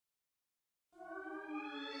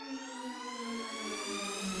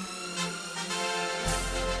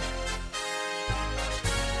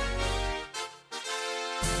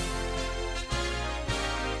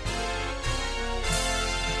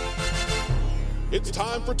It's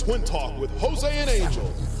time for Twin Talk with Jose and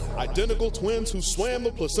Angel. Identical twins who swam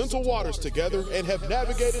the placental waters together and have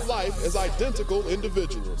navigated life as identical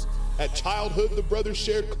individuals. At childhood, the brothers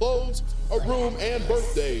shared clothes, a room, and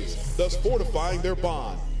birthdays, thus fortifying their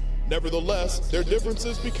bond. Nevertheless, their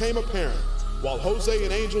differences became apparent. While Jose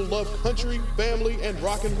and Angel love country, family, and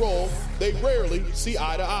rock and roll, they rarely see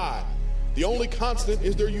eye to eye. The only constant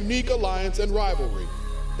is their unique alliance and rivalry.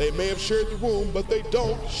 They may have shared the room, but they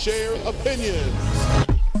don't share opinions.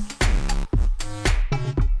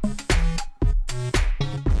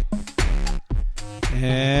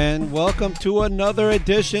 And welcome to another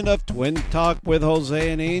edition of Twin Talk with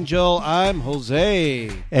Jose and Angel. I'm Jose.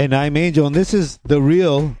 And I'm Angel, and this is the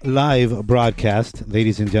real live broadcast,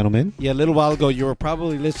 ladies and gentlemen. Yeah, a little while ago, you were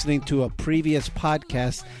probably listening to a previous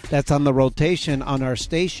podcast that's on the rotation on our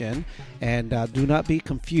station. And do not be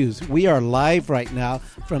confused. We are live right now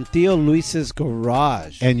from Theo Luis's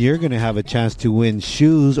garage. And you're going to have a chance to win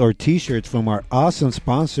shoes or T-shirts from our awesome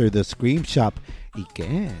sponsor, the Scream Shop.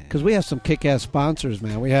 Because we have some kick-ass sponsors,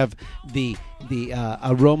 man. We have the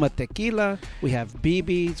Aroma Tequila, we have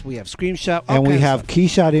BB's, we have Scream Shop, and we have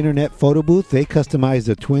Keyshot Internet Photo Booth. They customize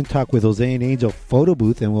the Twin Talk with Jose and Angel photo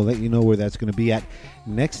booth, and we'll let you know where that's going to be at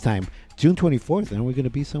next time. June 24th. Aren't we going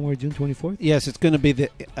to be somewhere June 24th? Yes, it's going to be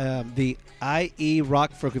the IE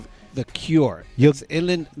Rock for the Cure. It's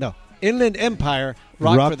Inland Empire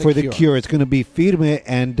Rock for the Cure. It's going to be Firme,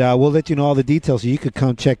 and we'll let you know all the details so you could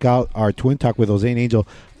come check out our Twin Talk with Jose and Angel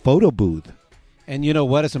photo booth. And you know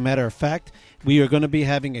what? As a matter of fact, we are going to be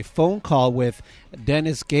having a phone call with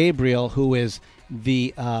Dennis Gabriel, who is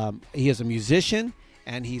he is a musician,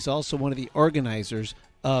 and he's also one of the organizers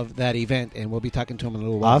of that event, and we'll be talking to him in a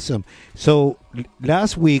little while. Awesome. So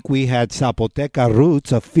last week we had Zapoteca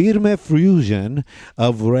Roots, a firme fusion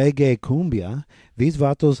of reggae cumbia. These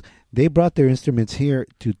vatos, they brought their instruments here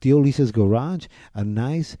to Tío Lisa's garage, a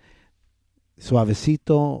nice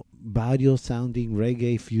suavecito barrio sounding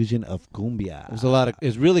reggae fusion of cumbia.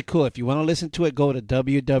 It's really cool. If you want to listen to it, go to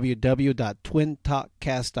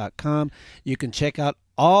www.twintalkcast.com. You can check out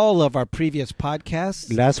all of our previous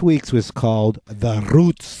podcasts. Last week's was called The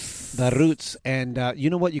Roots. The Roots. And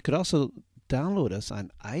you know what? You could also download us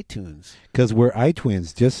on iTunes. Because we're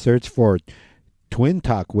iTwins. Just search for Twin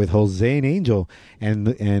Talk with Jose and Angel, and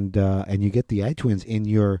you get the iTwins in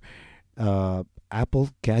your Apple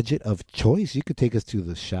gadget of choice. You could take us to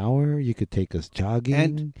the shower. You could take us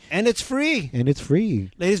jogging. And it's free.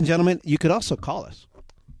 Ladies and gentlemen, you could also call us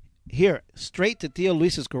here, straight to Theo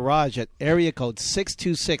Luis's garage at area code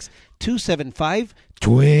 626-275.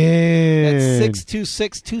 Twin. That's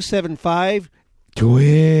 626-275.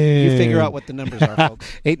 Twin. You figure out what the numbers are, folks.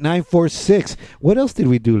 8946. What else did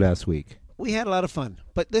we do last week? We had a lot of fun,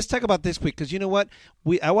 but let's talk about this week, because you know what?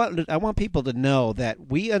 I want people to know that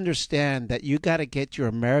we understand that you got to get your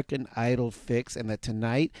American Idol fix, and that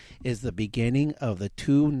tonight is the beginning of the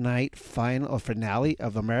 2-night final or finale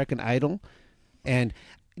of American Idol. And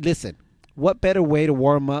listen, what better way to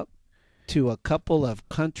warm up to a couple of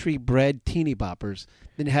country-bred teeny boppers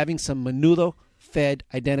than having some menudo-fed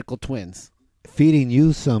identical twins? Feeding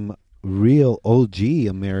you some real OG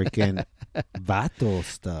American vato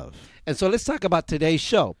stuff. And so let's talk about today's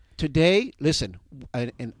show. Today, listen,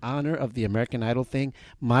 in honor of the American Idol thing,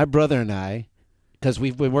 my brother and I, because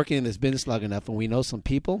we've been working in this business long enough and we know some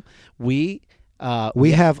people, we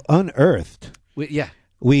have unearthed. We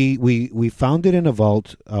found it in a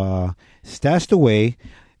vault, stashed away,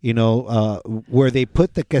 where they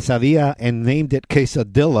put the quesadilla and named it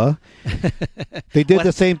quesadilla. They did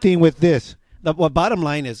the same thing with this. The bottom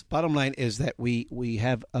line is that we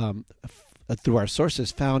have through our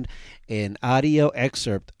sources found an audio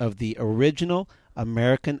excerpt of the original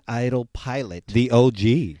American Idol pilot, the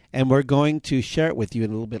OG, and we're going to share it with you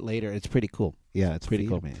a little bit later. It's pretty cool. Yeah, it's pretty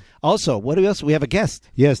cool, man. Also, what else? We have a guest.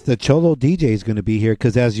 Yes, the Cholo DJ is going to be here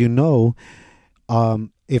because, as you know,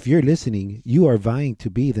 if you're listening, you are vying to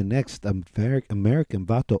be the next American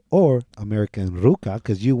Vato or American Ruca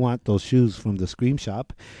because you want those shoes from the Scream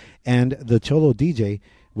Shop. And the Cholo DJ,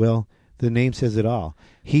 well, the name says it all.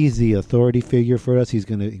 He's the authority figure for us. He's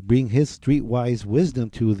going to bring his streetwise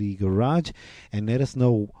wisdom to the garage and let us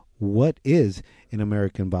know what is an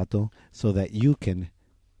American Vato so that you can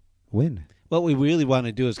win. What we really want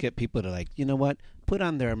to do is get people to, put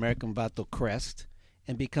on their American Vato crest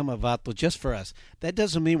and become a Vato just for us. That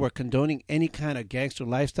doesn't mean we're condoning any kind of gangster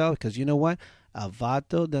lifestyle, because you know what? A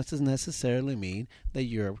Vato doesn't necessarily mean that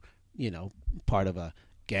you're, part of a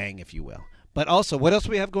gang, if you will. But also, what else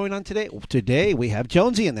do we have going on today? Today, we have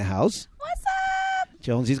Jonesy in the house. What's up?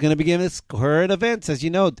 Jonesy's going to be giving us current events, as you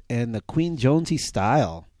know, in the Queen Jonesy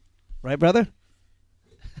style. Right, brother?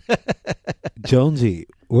 Jonesy,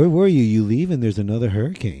 where were you? You leave and there's another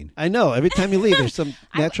hurricane. I know. Every time you leave, there's some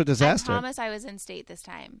natural disaster. I promise I was in state this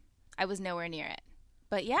time. I was nowhere near it.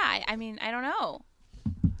 But yeah, I mean, I don't know.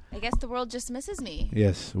 I guess the world just misses me.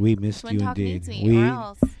 Yes, we missed Twin you Talk indeed. needs me, or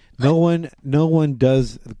else. No one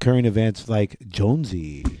does current events like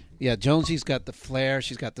Jonesy. Yeah, Jonesy's got the flair.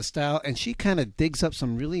 She's got the style. And she kind of digs up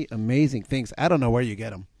some really amazing things. I don't know where you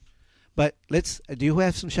get them. But do you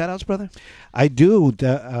have some shout-outs, brother? I do.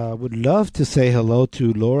 Would love to say hello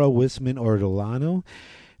to Laura Wisman Ortolano.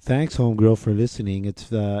 Thanks, homegirl, for listening. It's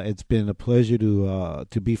been a pleasure to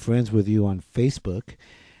be friends with you on Facebook.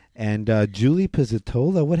 And Julie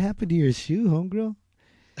Pizzatola, what happened to your shoe, homegirl?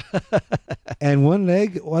 And one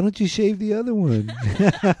leg, why don't you shave the other one?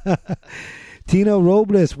 Tino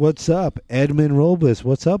Robles, what's up? Edmund Robles,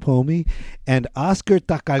 what's up, homie? And Oscar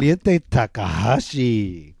Takaliente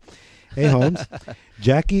Takahashi. Hey, Holmes.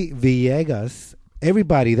 Jackie Villegas.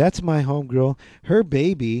 Everybody, that's my homegirl. Her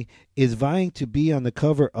baby is vying to be on the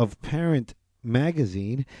cover of Parent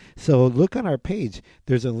magazine. So look on our page.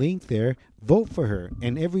 There's a link there. Vote for her.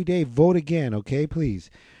 And every day, vote again, okay, please.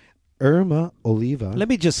 Irma Oliva. Let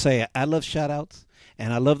me just say, I love shout-outs,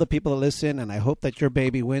 and I love the people that listen, and I hope that your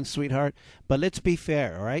baby wins, sweetheart. But let's be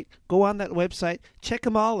fair, all right? Go on that website. Check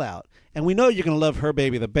them all out. And we know you're going to love her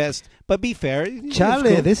baby the best, but be fair.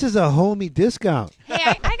 Charlie, this is a homie discount. Hey,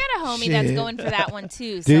 I got a homie that's going for that one,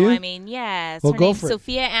 too. Do So, you? I mean, yes. Well, her go name's for it.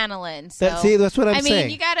 Sophia Annalyn. So, That's what I'm saying. I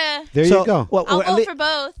mean, you got to... There you go. I'll vote for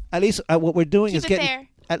both. At least what we're doing Keep is it getting... fair.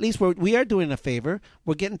 At least we are doing a favor.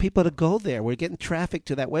 We're getting people to go there. We're getting traffic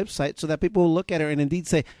to that website so that people will look at her and indeed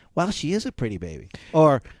say, wow, she is a pretty baby.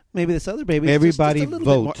 Or maybe this other baby is Everybody just a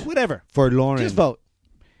little vote. bit more. Whatever. For Lauren. Just vote.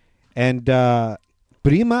 And Prima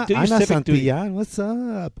Do your Ana civic duty. Santillan, what's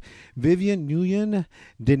up? Vivian Nguyen,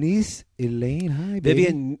 Denise Elaine, hi, baby.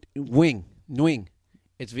 Vivian Nguyen.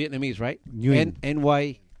 It's Vietnamese, right? Nguyen.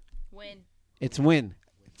 N-Y. Win. It's Nguyen.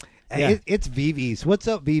 Yeah. It's Vivi's. What's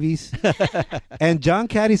up, Vivi's? And John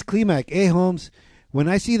Caddy's Climac. Hey, Holmes, when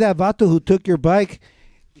I see that vato who took your bike,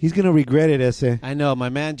 he's going to regret it, Ese. I know, my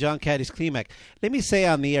man John Caddy's Climac. Let me say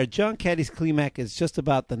on the air, John Caddy's Climac is just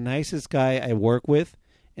about the nicest guy I work with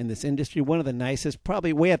in this industry. One of the nicest,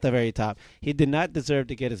 probably way at the very top. He did not deserve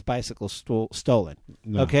to get his bicycle stolen.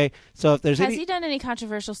 No. Okay? So if there's Has he done any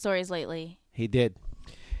controversial stories lately? He did.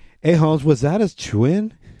 Hey, Holmes, was that a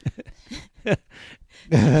Schwinn?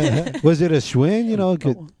 Was it a Schwinn? You know,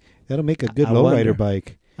 that'll make a good I lowrider wonder.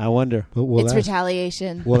 bike. I wonder. But we'll It's ask-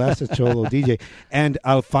 retaliation. Well, that's a Cholo DJ. And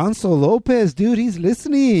Alfonso Lopez, dude, he's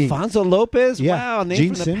listening. Fonzo Lopez? Yeah. Wow, name Gene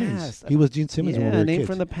from the Simmons. past. He was Gene Simmons when we Yeah, were name kids.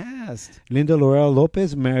 from the past. Linda Laurel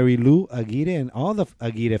Lopez, Mary Lou Aguirre, and all the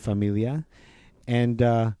Aguirre familia. And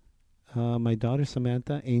my daughter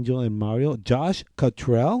Samantha, Angel, and Mario. Josh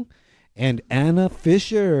Cottrell and Anna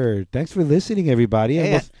Fisher. Thanks for listening, everybody. And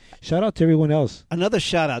Hey, shout out to everyone else. Another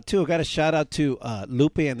shout out, too. I got a shout out to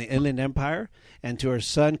Lupe and the Inland Empire and to her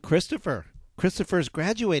son, Christopher. Christopher's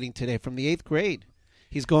graduating today from the 8th grade.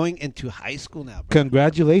 He's going into high school now. Bro.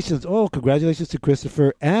 Congratulations. Oh, congratulations to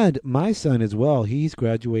Christopher and my son as well. He's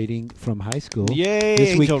graduating from high school. Yay,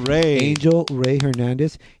 this week. Angel Ray. Angel Ray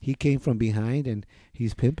Hernandez. He came from behind and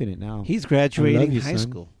he's pimping it now. He's I graduating love you, high son.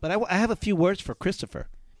 school. But I have a few words for Christopher.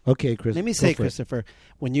 Okay, Chris. Let me go say, for it. Christopher,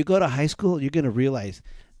 when you go to high school, you're going to realize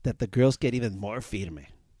that the girls get even more firme.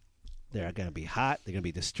 They're going to be hot. They're going to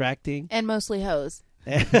be distracting. And mostly hoes.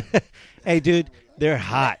 Hey, dude, they're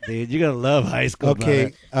hot, dude. You're going to love high school.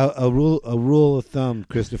 Okay, brother. a rule of thumb,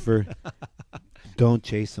 Christopher. Don't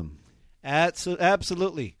chase them.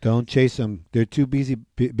 Absolutely. Don't chase them. They're too busy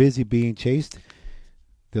being chased.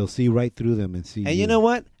 They'll see right through them and see. And you know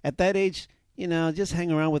what? At that age, just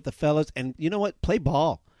hang around with the fellas. And you know what? Play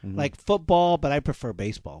ball. Mm-hmm. Like football, but I prefer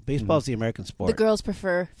baseball. Baseball's the American sport. The girls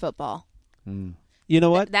prefer football. You know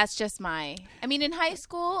what? That's just my... I mean, in high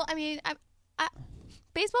school,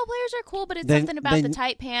 baseball players are cool, but it's Then- something about then- the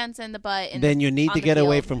tight pants and the butt. And Then you need on to the get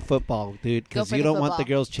away field. from football, dude, Go because for you the don't want the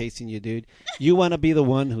football. girls chasing you, dude. You want to be the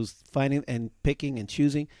one who's finding and picking and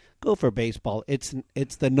choosing. Go for baseball. It's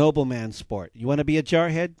the nobleman sport. You want to be a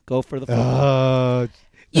jarhead? Go for the football.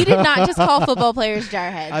 You did not just call football players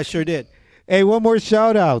jarheads. I sure did. Hey, one more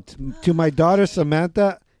shout out to my daughter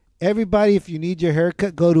Samantha. Everybody, if you need your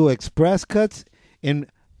haircut, go to Express Cuts in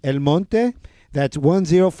El Monte. That's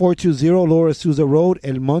 10420 Laura Souza Road,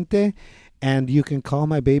 El Monte. And you can call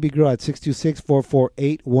my baby girl at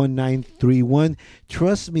 626-448-1931.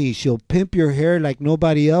 Trust me, she'll pimp your hair like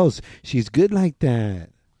nobody else. She's good like that.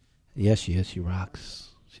 Yes, she rocks.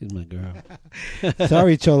 She's my girl.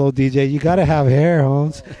 Sorry, Cholo DJ. You got to have hair,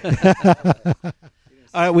 Holmes.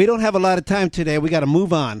 All right, we don't have a lot of time today. We got to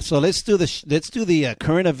move on. So let's do the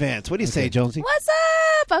current events. What do you say, Jonesy? What's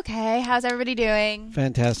up? Okay, how's everybody doing?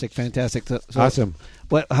 Fantastic. So, Awesome.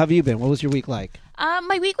 How have you been? What was your week like?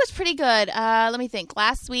 My week was pretty good. Let me think.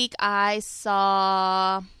 Last week I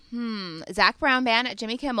saw Zach Brown Band at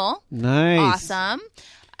Jimmy Kimmel. Nice. Awesome.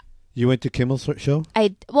 You went to Kimmel's show? I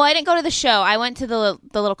didn't go to the show. I went to the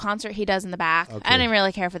little concert he does in the back. Okay. I didn't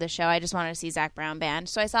really care for the show. I just wanted to see Zach Brown Band.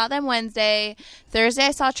 So I saw them Wednesday. Thursday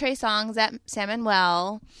I saw Trey Songz at San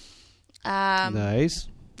Manuel. Nice.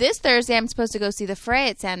 This Thursday I'm supposed to go see the Fray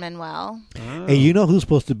at San Manuel. Oh. Hey, you know who's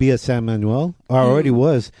supposed to be at San Manuel? Or already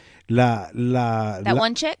was? That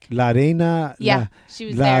one chick? La Reina. Yeah, she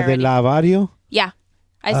was la there de already. la Barrio. Yeah.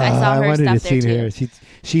 I saw her wanted stuff to see there too. her.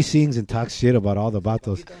 She sings and talks shit about all the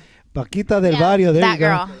vatos. Paquita del Yeah, Barrio. There that you go.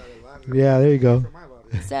 girl. Yeah, there you go.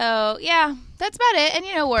 So, yeah, that's about it.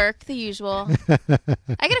 And, work, the usual. I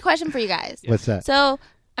got a question for you guys. What's that? So,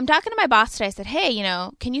 I'm talking to my boss today. I said, hey,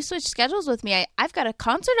 can you switch schedules with me? I've got a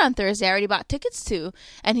concert on Thursday I already bought tickets to.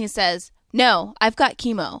 And he says, no, I've got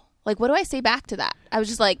chemo. Like, what do I say back to that? I was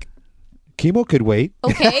just like, Chemo could wait.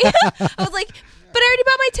 okay. I was like, but I already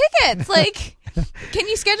bought my tickets. Like, can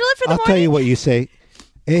you schedule it for the I'll morning? tell you what you say.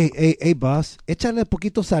 Hey, boss, échale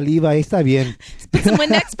poquito saliva, ahí está bien. Put some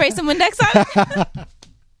Windex, spray some Windex on.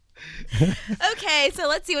 Okay, so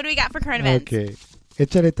let's see. What do we got for current events? Okay.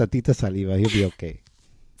 Échale tantita saliva, he'll be okay.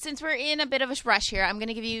 Since we're in a bit of a rush here, I'm going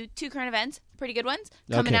to give you 2 current events, pretty good ones,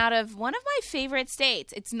 coming Okay. out of one of my favorite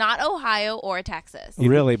states. It's not Ohio or Texas.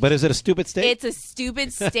 Really? But is it a stupid state? It's a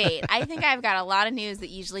stupid state. I think I've got a lot of news that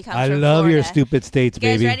usually comes I from love Florida. your stupid states, You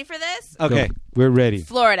guys baby. ready for this? Okay. Go. We're ready.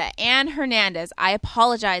 Florida. Ann Hernandez. I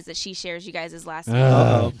apologize that she shares you guys' last name.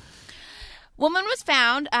 Uh-oh. Woman was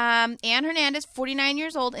found, Ann Hernandez, 49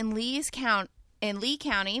 years old, in Lee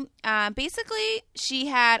County. Basically, she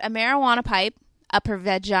had a marijuana pipe up her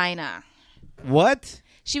vagina. What?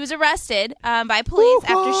 She was arrested by police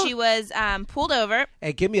after she was pulled over.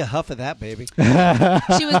 Hey, give me a huff of that, baby.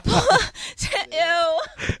 She was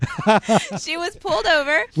Ew. She was pulled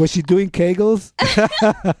over. Was she doing kegels?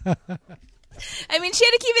 I mean, she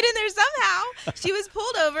had to keep it in there somehow. She was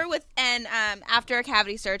pulled over and after a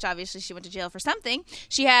cavity search, obviously she went to jail for something.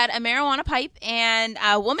 She had a marijuana pipe and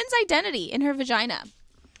a woman's identity in her vagina.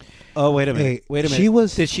 Oh, wait a minute. Hey, Wait a minute. she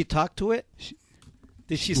was- Did she talk to it?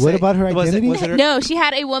 Did she say? What about her was identity? Was it her, No, she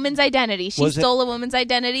had a woman's identity. She Was it- stole a woman's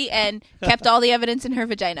identity and kept all the evidence in her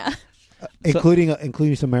vagina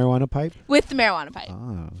including some marijuana pipe? with the marijuana pipe.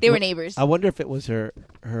 Ah. They were neighbors. I wonder if it was her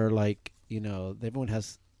like, everyone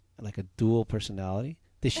has like a dual personality.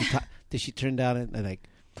 Did she turn down and like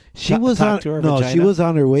She talk was on to her no, vagina? she was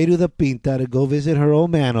on her way to the Pinta to go visit her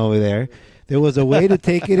old man over there. There was a way to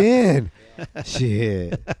take it in.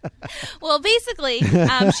 Shit. Well, basically,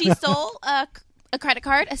 she stole a credit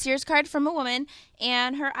card, a Sears card from a woman,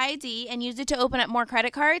 and her ID, and used it to open up more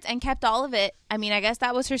credit cards, and kept all of it. I mean, I guess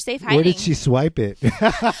that was her safe hiding. Where did she swipe it?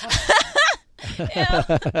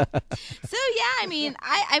 So yeah,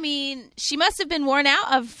 I mean, she must have been worn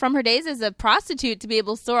out from her days as a prostitute to be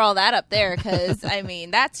able to store all that up there. Because I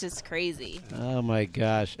mean, that's just crazy. Oh my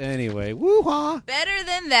gosh. Anyway, woo-ha. Better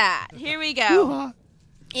than that. Here we go. Woo-ha.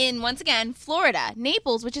 In, once again, Florida,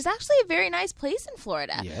 Naples, which is actually a very nice place in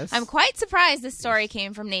Florida. Yes. I'm quite surprised this story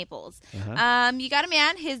came from Naples. Uh-huh. You got a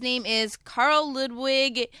man. His name is Carl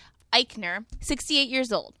Ludwig Eichner, 68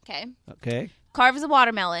 years old. Okay. Okay. Carves a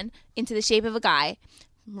watermelon into the shape of a guy,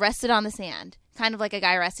 rested on the sand, kind of like a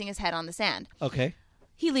guy resting his head on the sand. Okay.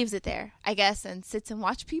 He leaves it there, I guess, and sits and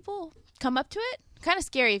watch people come up to it. Kind of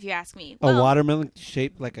scary if you ask me. A watermelon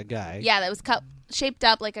shaped like a guy. Yeah, that was shaped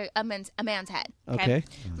up like a man's head. Okay.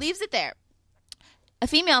 Leaves it there. A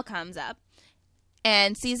female comes up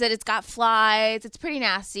and sees that it's got flies. It's pretty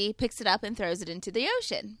nasty. Picks it up and throws it into the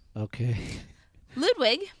ocean. Okay.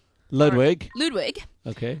 Ludwig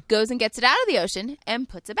Okay. goes and gets it out of the ocean and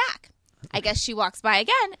puts it back. I guess she walks by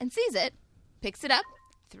again and sees it, picks it up,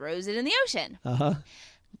 throws it in the ocean, Uh-huh.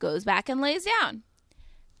 goes back and lays down.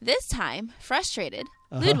 This time, frustrated,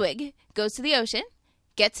 Ludwig goes to the ocean,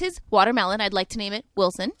 gets his watermelon, I'd like to name it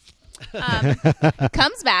Wilson,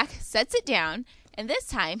 comes back, sets it down, and this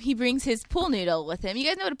time he brings his pool noodle with him. You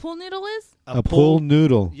guys know what a pool noodle is? A pool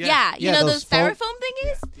noodle. Yeah, you know those foam- styrofoam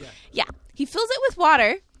thingies? Yeah. He fills it with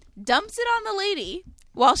water, dumps it on the lady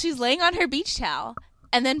while she's laying on her beach towel,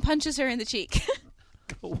 and then punches her in the cheek.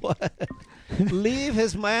 What? Leave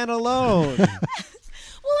his man alone. Well,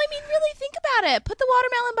 I mean, really think about it. Put the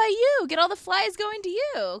watermelon by you. Get all the flies going to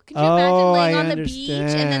you. Could you Oh, imagine laying I on the beach and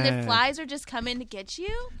then the understand. flies are just coming to get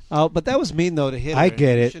you? Oh, but that was mean though to hit her. I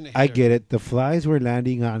get You it. shouldn't have I hit her. get it. The flies were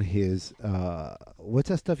landing on his what's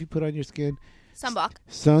that stuff you put on your skin?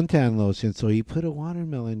 suntan lotion. So he put a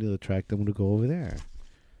watermelon to attract them to go over there.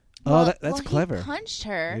 That's clever. He punched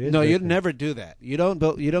her. It is No, you'd different. never do that. You don't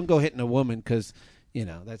go hitting a woman because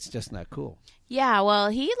that's just not cool. Yeah, well,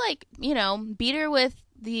 he beat her with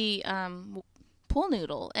the pool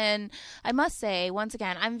noodle, and I must say once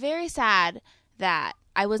again, I'm very sad that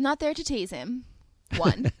I was not there to tase him.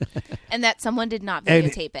 One, and that someone did not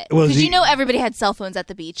videotape it, was because he- everybody had cell phones at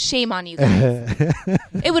the beach. Shame on you guys.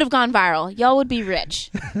 It would have gone viral. Y'all would be rich.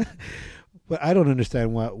 But I don't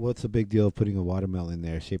understand what's the big deal of putting a watermelon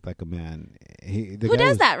there shaped like a man. Who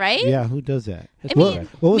does that, right? Yeah, who does that? I what mean,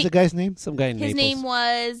 what was the guy's name? Some guy in His Naples. name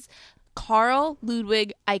was Carl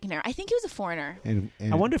Ludwig Eichner. I think he was a foreigner. And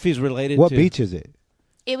I wonder if he's related what to beach is it?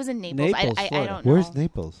 It was in Naples. Naples, I Florida. don't know. Where's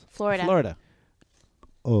Naples? Florida.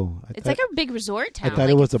 Oh, It's like a big resort town. I thought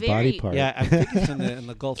it was it's a body very- part. Yeah, I think it's in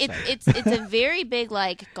the Gulf side. It's a very big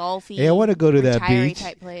golfy. Hey, I want to go to that retiree beach.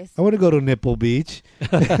 type place. I want to go to Nipple Beach.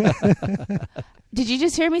 Did you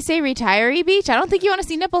just hear me say retiree beach? I don't think you want to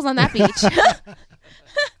see nipples on that beach.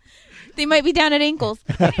 They might be down at ankles.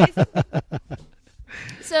 Anyways.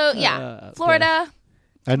 So okay. Florida.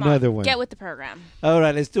 Come on, Another one. Get with the program. All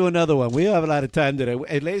right, let's do another one. We have a lot of time today.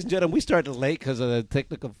 Hey, ladies and gentlemen, we started late because of the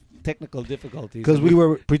technical difficulties. Because we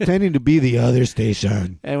were pretending to be the other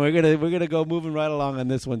station. And we're gonna go moving right along on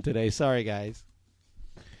this one today. Sorry, guys.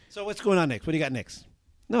 So what's going on next? What do you got next?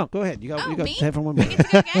 No, go ahead. You got Me? time for one more. You get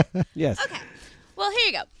to go again? Yes. Okay. Well, here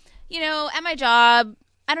you go. At my job,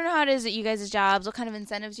 I don't know how it is at you guys' jobs. What kind of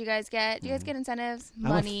incentives you guys get? Do you guys get incentives?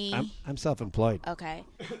 Money. I'm self-employed. Okay.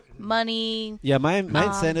 Money. Yeah, my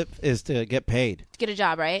incentive is to get paid. To get a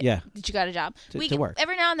job, right? Yeah. Did you got a job? To work.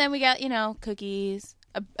 Every now and then we get, cookies,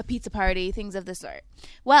 a pizza party, things of the sort.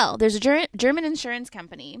 Well, there's a German insurance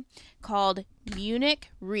company called Munich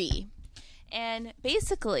Re. And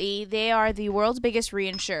basically, they are the world's biggest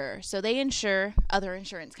reinsurer. So they insure other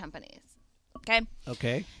insurance companies. Okay?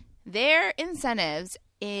 Okay. Their incentives,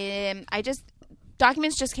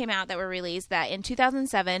 documents just came out that were released that in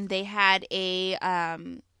 2007 they had a,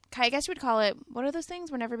 I guess you would call it, what are those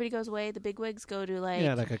things when everybody goes away? The bigwigs go to like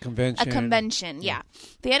a convention. a convention. Yeah.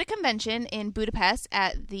 They had a convention in Budapest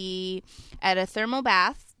at a thermal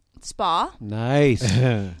bath spa, Nice.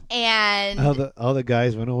 and all the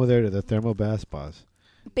guys went over there to the thermal bath spas.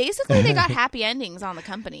 basically they got happy endings on the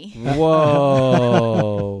company.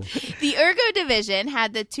 Whoa. The Ergo division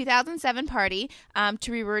had the 2007 party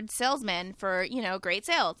to reward salesmen for, great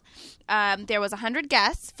sales. There was 100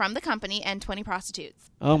 guests from the company and 20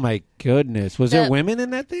 prostitutes. Oh my goodness. Was there women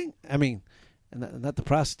in that thing? I mean, not the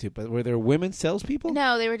prostitute, but were there women salespeople?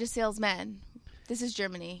 No, they were just salesmen. This is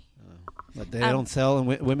Germany. But they don't sell, and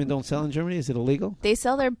women don't sell in Germany? Is it illegal? They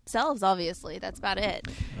sell themselves, obviously. That's about it.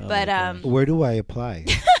 Oh, But Where do I apply?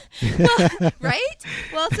 right?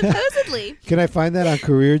 Well, supposedly, Can I find that on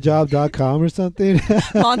careerjob.com or something?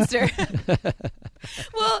 monster.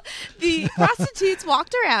 Well, the prostitutes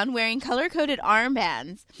walked around wearing color-coded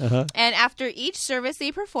armbands, and after each service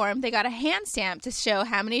they performed, they got a hand stamp to show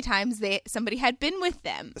how many times somebody had been with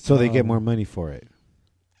them. So they get more money for it.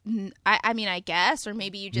 I mean, I guess, or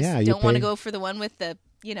maybe you just Yeah, you don't want to pay. go for the one with the,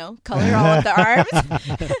 color all of the arms.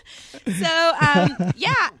 So,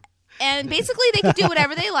 yeah. And basically they could do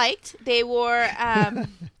whatever they liked. They wore,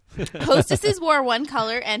 hostesses wore one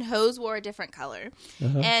color and hoes wore a different color.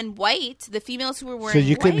 And white, the females who were wearing So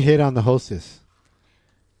you couldn't white, hit on the hostess.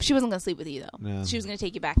 she wasn't going to sleep with you, though. No. She was going to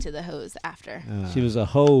take you back to the hose after. She was a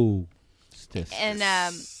hostess. And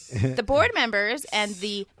the board members and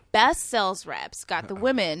the best sales reps got the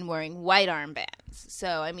women wearing white armbands. So,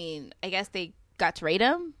 I mean, I guess they got to rate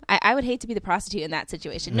them. I would hate to be the prostitute in that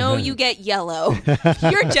situation. No, you get yellow.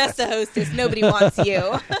 You're just a hostess. Nobody wants you.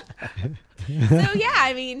 So, yeah,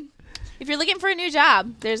 I mean, if you're looking for a new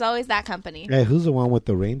job, there's always that company. Hey, who's the one with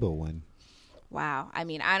the rainbow one? Wow. I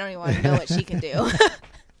mean, I don't even want to know what she can do.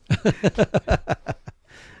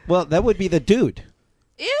 Well, that would be the dude.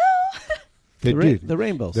 Ew. The dude. The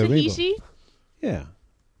rainbows. The rainbow. Tahishi. Yeah.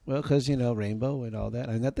 Well, because, rainbow and all that.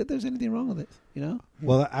 I mean, not that there's anything wrong with it,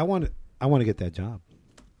 Well, I want to get that job.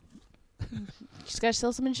 Just got to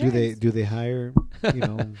sell some insurance. Do they hire,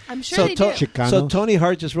 I'm sure they do. Chicanos? So Tony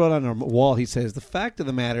Hart just wrote on her wall, he says, the fact of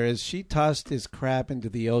the matter is she tossed his crap into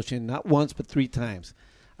the ocean not once but 3 times.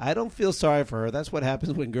 I don't feel sorry for her. That's what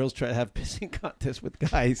happens when girls try to have pissing contests with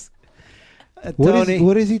guys. Tony,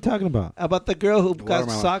 what is he talking about? about the girl who got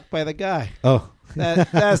Watermelon. socked by the guy. Oh.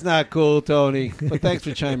 That's not cool, Tony. But thanks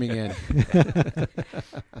for chiming in.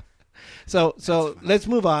 So let's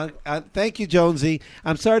move on. Thank you, Jonesy.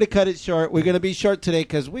 I'm sorry to cut it short. We're going to be short today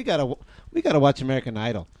because we gotta watch American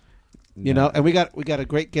Idol. And we got a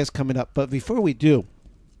great guest coming up. But before we do,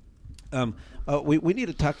 We need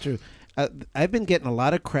to talk to. I've been getting a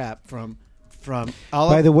lot of crap from all.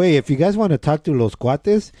 By the way, if you guys want to talk to Los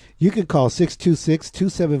Cuates, you can call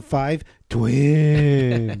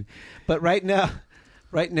 626-275-TWIN. But right now,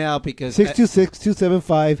 because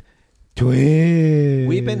 626-275-TWIN.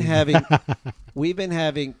 we've been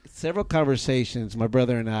having several conversations, my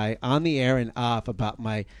brother and I, on the air and off about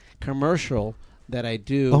my commercial that I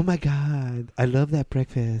do. Oh my God, I love that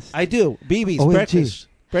breakfast. I do. BB's OMG. breakfast.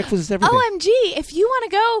 Breakfast is everything. OMG, if you want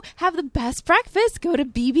to go have the best breakfast, go to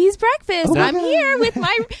BB's Breakfast. Oh my I'm God. here with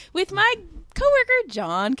my coworker,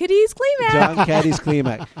 John Cadiz Klimak. John Caddy's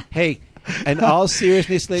Klimak. Hey, in all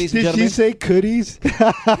seriousness, ladies and Did gentlemen. you say cooties?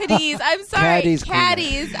 Cadiz, I'm sorry. Cadiz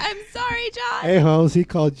Caddies. I'm sorry, John. Hey, Holmes, she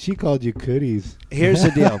called you cooties. Here's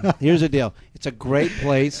the deal. It's a great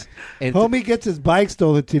place. And Homie gets his bike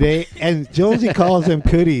stolen today, and Jonesy calls them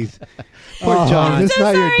cooties. Poor John. I'm This so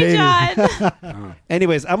not your sorry, day. John.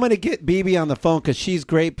 anyways, I'm going to get BB on the phone because she's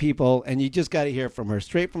great people, and you just got to hear from her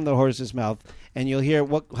straight from the horse's mouth, and you'll hear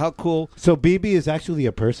how cool So BB is actually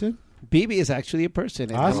a person? BB is actually a person.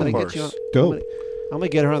 And Awesome. I'm going to get you on, Dope. I'm going to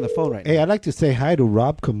get her on the phone right Hey, now. I'd like to say hi to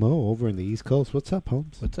Rob Camo over in the East Coast. What's up,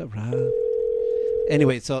 Holmes? What's up, Rob?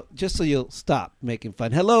 Anyway, so just so you'll stop making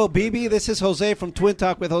fun. Hello, BB. This is Jose from Twin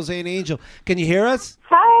Talk with Jose and Angel. Can you hear us?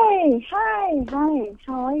 Hi. How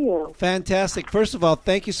are you? Fantastic. First of all,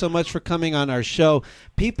 thank you so much for coming on our show.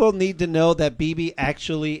 People need to know that BB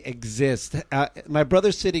actually exists. My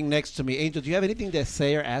brother's sitting next to me. Angel, do you have anything to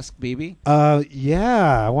say or ask BB?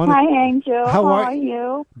 Yeah. I want Hi, to. Angel. How How are- are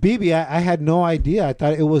you? BB, I had no idea. I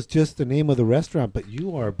thought it was just the name of the restaurant, but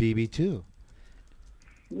you are BB too.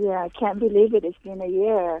 Yeah, I can't believe it. It's been a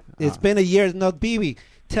year. It's been a year. No, BB,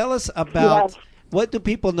 tell us about Yes. what do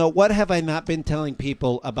people know? What have I not been telling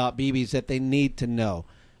people about BB's that they need to know?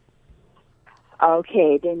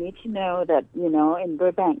 Okay, they need to know that, in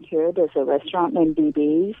Burbank here, there's a restaurant named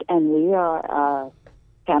BB's, and we are a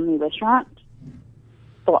family restaurant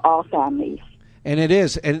for all families. And it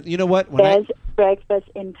is. And you know what? When Best breakfast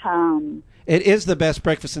in town. It is the best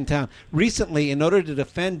breakfast in town. Recently, in order to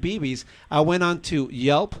defend BB's, I went on to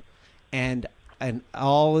Yelp and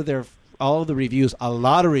all of the reviews, a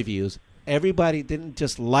lot of reviews. Everybody didn't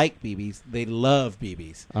just like BB's; they love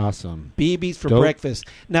BB's. Awesome. BB's for Dope. breakfast.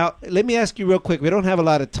 Now, let me ask you real quick. We don't have a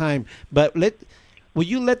lot of time, but will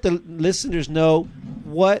you let the listeners know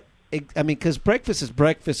what? I mean, because breakfast is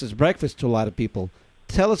breakfast to a lot of people.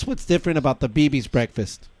 Tell us what's different about the BB's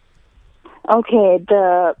breakfast. Okay,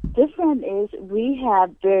 the difference is we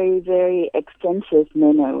have very, very extensive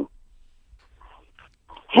menu.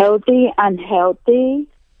 Healthy, unhealthy,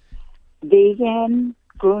 vegan,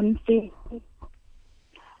 gluten-free,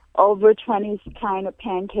 over 20 kind of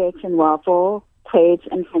pancakes and waffle, plates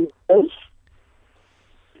and fingers.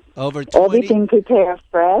 Over 20, Everything prepared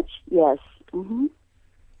fresh, yes. Mm-hmm.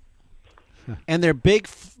 and they're big.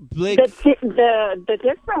 The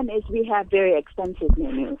difference is we have very expensive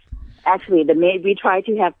menus. Actually, we try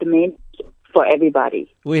to have the menu for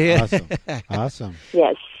everybody. We Awesome. Awesome.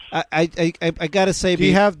 Yes. I gotta say, Do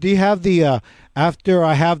you have the after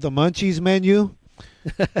I have the munchies menu?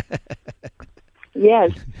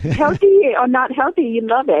 Yes. Healthy or not healthy, you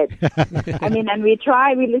love it. I mean, and we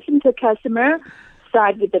listen to customer,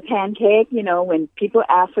 start with the pancake, when people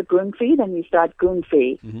ask for gluten-free, then we start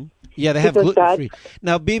gluten-free. Yeah, they have Because gluten free.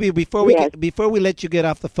 Now, BB, Yes. before we let you get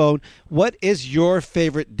off the phone, what is your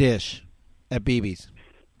favorite dish at BB's?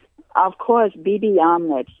 Of course, BB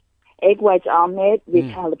omelet. Egg white omelet with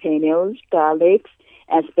jalapenos, garlic,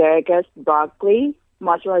 asparagus, broccoli,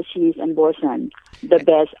 mozzarella cheese, and boursin. The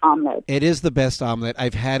best omelet. It is the best omelet.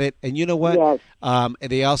 I've had it, and you know what? Yes.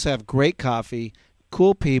 They also have great coffee,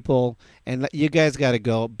 cool people, and you guys got to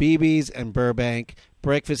go. BB's and Burbank.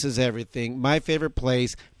 Breakfast is everything. My favorite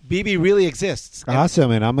place. BB really exists. And Awesome,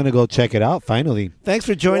 and I'm gonna go check it out finally. thanks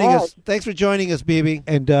for joining Yes. us. Thanks for joining us, BB.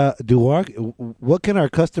 And what can our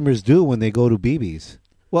customers do when they go to BB's?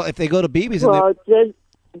 Well, if they go to BB's, Well,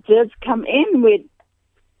 just come in with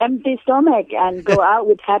empty stomach and go out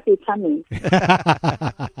with happy tummy.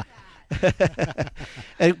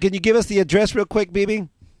 and can you give us the address real quick, BB?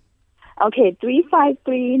 Okay,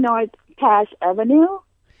 353 North Pass Avenue.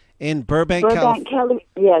 In Burbank,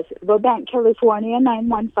 California. Burbank, California,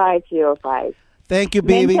 91505. Thank you,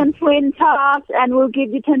 BB. Mention Twin Talks, and we'll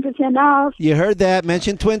give you 10% off. You heard that.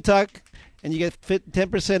 Mention Twin Talk, and you get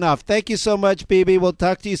 10% off. Thank you so much, BB. We'll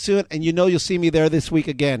talk to you soon, and you'll see me there this week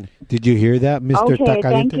again. Did you hear that, Mr. Okay, Tacaliente?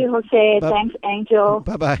 thank you, Jose. Bye- Thanks, Angel.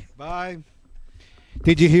 Bye-bye. Bye.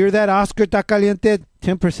 Did you hear that, Oscar Tacaliente?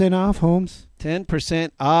 10% off, Holmes.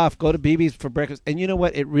 10% off. Go to BB's for breakfast. And you know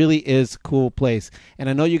what? It really is a cool place. And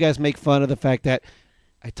I know you guys make fun of the fact that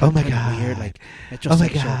I talk my kinda God. weird, like Oh my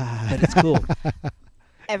metrosexual, God. but it's cool.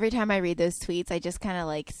 Every time I read those tweets, I just kind of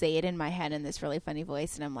like say it in my head in this really funny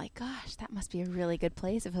voice, and I'm like, gosh, that must be a really good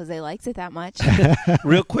place if Jose likes it that much.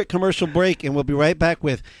 Real quick commercial break, and we'll be right back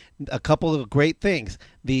with a couple of great things: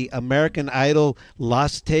 the American Idol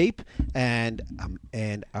lost tape, and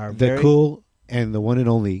our The very cool and the one and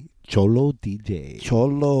only Cholo DJ.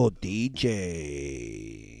 Cholo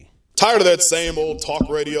DJ. Tired of that same old talk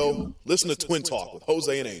radio? Listen to Twin Talk with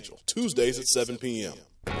Jose and Angel, Tuesdays at 7 p.m.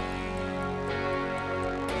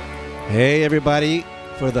 Hey, everybody.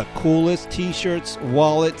 For the coolest t-shirts,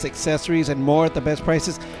 wallets, accessories, and more at the best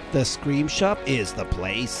prices, the Scream Shop is the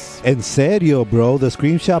place. En serio, bro. The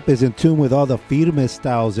Scream Shop is in tune with all the Firme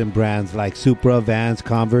styles and brands like Supra, Vans,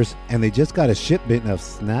 Converse, and they just got a shipment of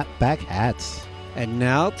snapback hats. And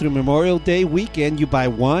now, through Memorial Day weekend, you buy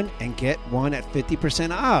one and get one at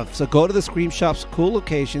 50% off. So go to the Scream Shop's cool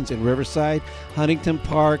locations in Riverside, Huntington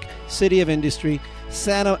Park, City of Industry,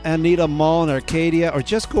 Santa Anita Mall in Arcadia, or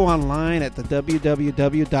just go online at the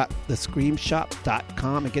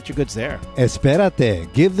www.thescreamshop.com and get your goods there.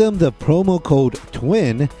 Espérate. Give them the promo code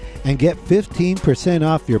TWIN and get 15%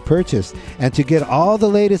 off your purchase. And to get all the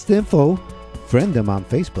latest info, friend them on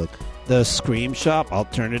Facebook. The Scream Shop,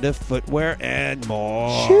 alternative footwear, and more.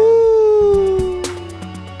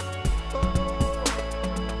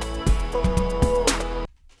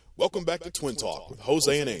 Welcome back to Twin Talk with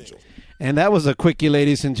Jose and Angel. And that was a quickie,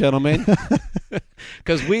 ladies and gentlemen,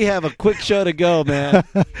 because we have a quick show to go, man.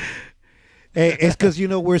 Hey, it's because,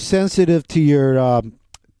 we're sensitive to your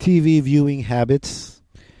TV viewing habits.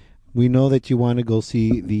 We know that you want to go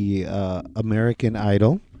see the American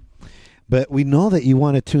Idol, but we know that you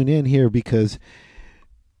want to tune in here because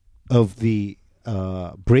of the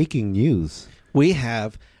breaking news. We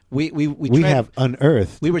have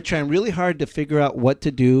unearthed. We were trying really hard to figure out what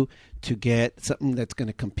to do to get something that's going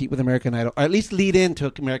to compete with American Idol, or at least lead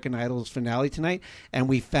into American Idol's finale tonight. And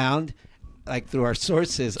we found, like through our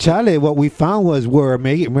sources, Chale, what we found was where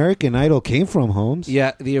American Idol came from, Holmes.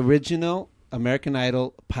 Yeah, the original American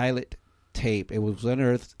Idol pilot tape. It was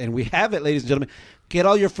unearthed, and we have it, ladies and gentlemen. Get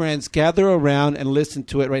all your friends, gather around, and listen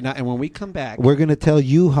to it right now. And when we come back, we're going to tell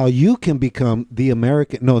you how you can become the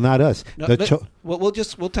American. No, not us. No, we'll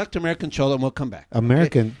talk to American Cholo, and we'll come back.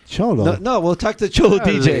 American Cholo. No, we'll talk to Cholo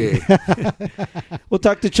DJ. We'll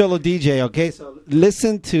talk to Cholo DJ. Okay, so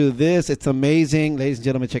listen to this. It's amazing, ladies and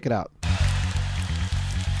gentlemen. Check it out.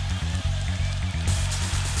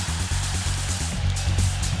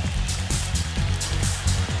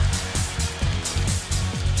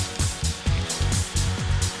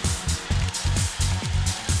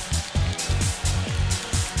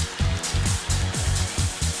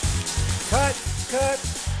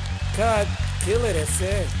 Cut. Kill it,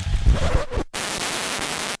 ese.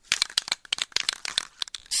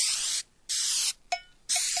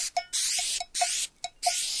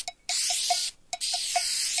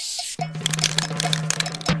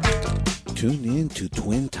 Tune in to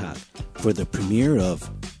Twin Talk for the premiere of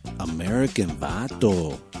American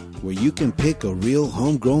Vato, where you can pick a real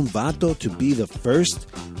homegrown Vato to be the first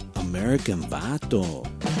American Vato.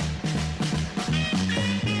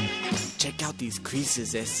 Check out these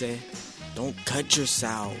creases, ese. Don't cut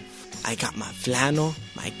yourself. I got my flannel,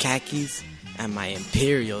 my khakis, and my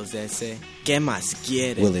imperials, ese. ¿Qué más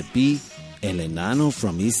quieres? Will it be El Enano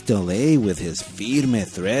from East LA with his firme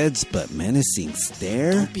threads but menacing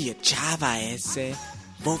stare? Don't be a chava, ese.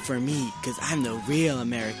 Vote for me, because I'm the real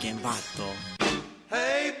American Vato.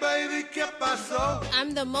 Hey, baby, ¿qué pasó?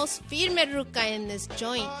 I'm the most firme ruca in this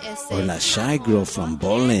joint, ese. Or La Shy Girl from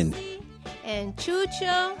Bolin. And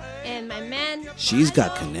Chucho, and my man. She's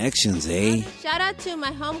got connections, eh? Shout out to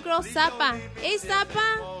my homegirl, Sapa. Hey,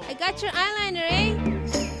 Sapa, I got your eyeliner, eh?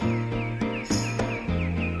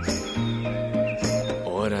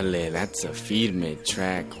 Órale, that's a firme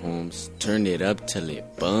track, Holmes. Turn it up till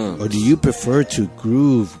it bumps. Or do you prefer to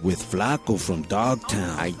groove with Flaco from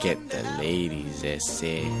Dogtown? I get the ladies,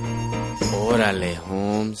 ese. Órale,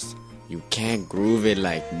 Holmes. You can't groove it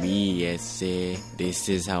like me, ese. This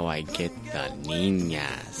is how I get the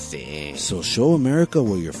niñas, eh. So show America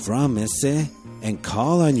where you're from, ese. And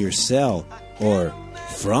call on your cell, or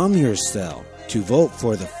from your cell, to vote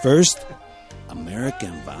for the first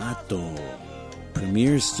American Vato.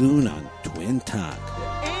 Premieres soon on Twin Talk.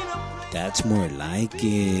 That's more like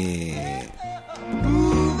it.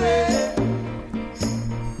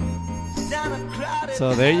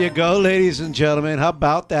 So there you go, ladies and gentlemen. How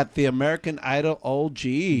about that? The American Idol OG.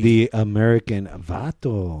 The American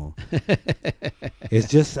Vato. It's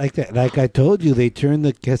just like that. Like I told you, they turned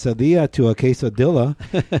the quesadilla to a quesadilla.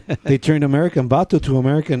 They turned American Vato to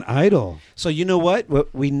American Idol. So you know what?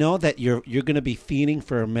 We know that you're going to be fiending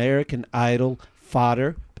for American Idol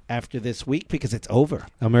fodder after this week because it's over.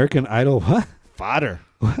 American Idol what? Fodder.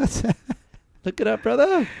 What's that? Look it up,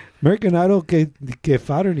 brother. American Idol que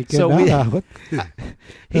fodder ni que So nada. What?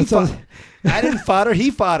 I didn't fodder.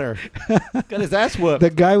 He fodder. Got his ass whooped.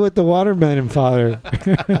 The guy with the watermelon fodder.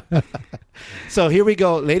 So here we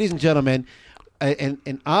go, ladies and gentlemen.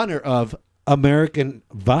 In honor of American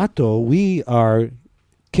Vato, we are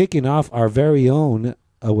kicking off our very own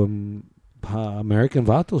American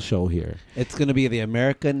Vato show here. It's going to be the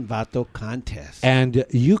American Vato contest. And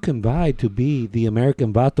you can buy to be the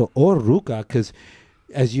American Vato or Ruca because,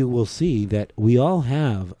 as you will see, that we all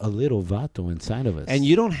have a little Vato inside of us. And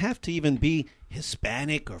you don't have to even be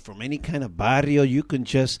Hispanic or from any kind of barrio. You can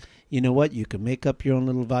just, you know what, you can make up your own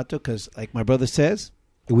little Vato because, like my brother says,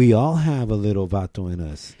 we all have a little Vato in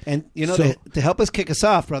us. And, you know, So- to help us kick us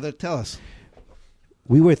off, brother, tell us.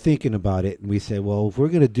 We were thinking about it, and we said, well, if we're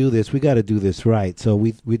going to do this, we got to do this right. So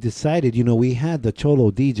we decided, you know, we had the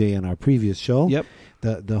Cholo DJ in our previous show. Yep.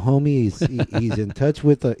 The homie, he's in touch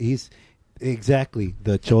with, he's exactly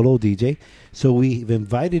the Cholo DJ. So we've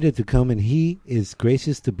invited him to come, and he is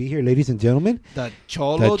gracious to be here, ladies and gentlemen. The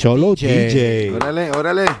Cholo DJ. Órale,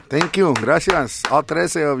 órale. Thank you. Gracias. All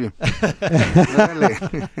 13 of you.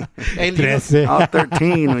 Órale. Hey, Lino, All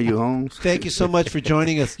 13 of you, Holmes. thank you so much for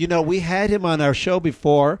joining us. You know, we had him on our show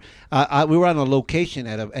before. We were on a location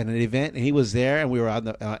at an event, and he was there, and we were on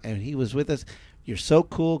and he was with us. You're so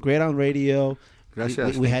cool, great on radio.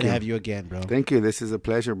 Gracias. We had Thank to you. have you again, bro. Thank you. This is a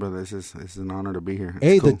pleasure, brother. This is an honor to be here. It's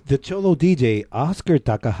Hey, cool. the Cholo DJ, Oscar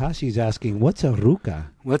Takahashi, is asking, what's a Ruca?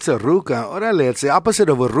 What's a ruca? Órale, it's the opposite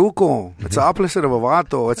of a ruco. It's the opposite of a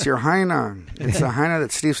vato. It's your hyena. It's a hyena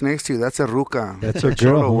that sleeps next to you. That's a ruca. That's a a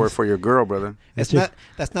girl, Cholo Holmes. word for your girl, brother. That's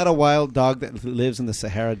not a wild dog that lives in the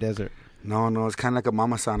Sahara Desert. No, it's kind of like a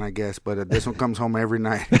mama-san, I guess, but this one comes home every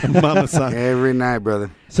night. Mama son. Every night,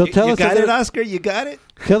 brother. So tell you us got a it, little, Oscar? You got it?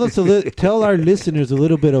 tell our listeners a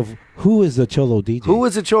little bit of who is the Cholo DJ. Who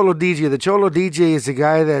is the Cholo DJ? The Cholo DJ is a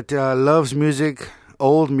guy that loves music,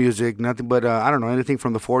 old music, nothing but, I don't know, anything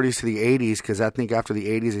from the 40s to the 80s, because I think after the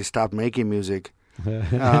 80s they stopped making music.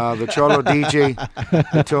 The Cholo DJ,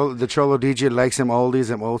 the Cholo DJ likes them oldies,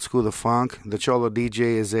 them old school, the funk. The Cholo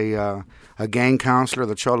DJ is a gang counselor.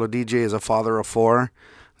 The Cholo DJ is a father of 4.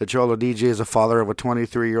 The Cholo DJ is a father of a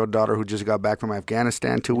 23-year-old daughter who just got back from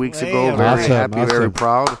Afghanistan 2 weeks ago. Very Awesome, happy, very awesome.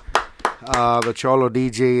 proud. The Cholo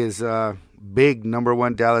DJ is big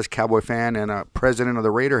 #1 Dallas Cowboy fan and president of the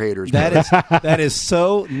Raider haters. That is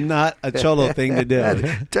so not a Cholo thing to do.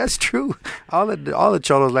 That's true. All the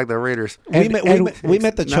Cholos like the Raiders. We met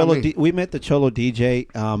the Not Cholo. me. We met the Cholo DJ,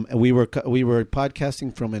 and we were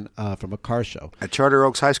podcasting from a car show At Charter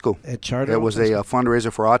Oaks High School. at Charter. It was Oaks. a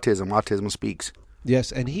fundraiser for autism. Autism Speaks.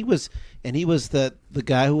 Yes, and he was the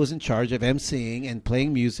guy who was in charge of emceeing and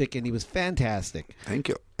playing music, and he was fantastic. Thank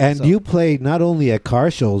you. And So- you play not only at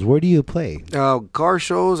car shows. Where do you play? Car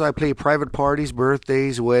shows. I play private parties,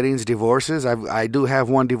 birthdays, weddings, divorces. I do have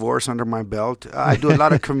one divorce under my belt. I do a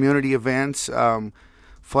lot of community events,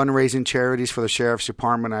 fundraising charities for the Sheriff's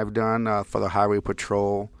Department. I've done for the Highway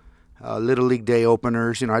Patrol. Little League Day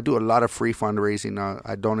openers. You know, I do a lot of free fundraising.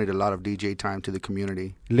 I donate a lot of DJ time to the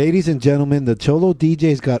community. Ladies and gentlemen, the Cholo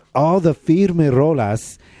DJ's got all the firme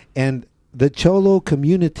rolas, and the Cholo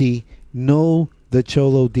community know the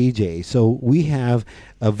Cholo DJ. So we have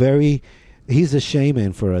he's a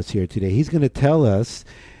shaman for us here today. He's going to tell us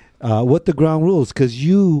what the ground rules, because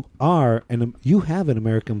you have an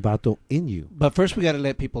American Vato in you. But first, we got to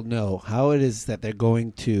let people know how it is that they're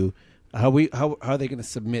going to. How are they going to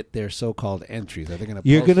submit their so-called entries? Are they going to?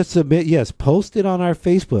 You're going to submit, yes, post it on our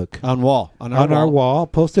Facebook. on our wall.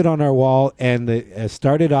 Post it on our wall, and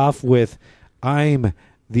start it off with, I'm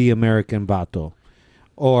the American Vato,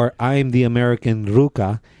 or I'm the American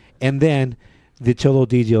Ruca, and then the Cholo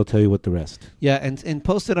DJ will tell you what the rest. Yeah, and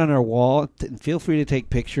post it on our wall. Feel free to take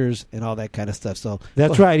pictures and all that kind of stuff. So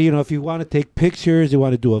That's right. You know, if you want to take pictures, you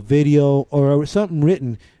want to do a video or something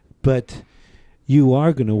written, but you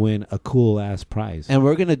are going to win a cool-ass prize. And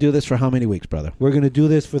we're going to do this for how many weeks, brother? We're going to do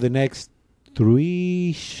this for the next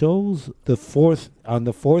 3 shows. On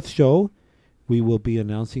the fourth show, we will be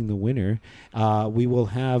announcing the winner. We will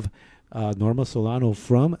have Norma Solano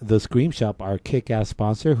from the Scream Shop, our kick-ass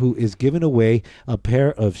sponsor, who is giving away a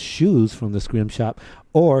pair of shoes from the Scream Shop.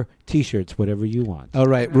 or T-shirts, whatever you want. All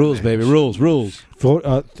right, rules, baby, rules. For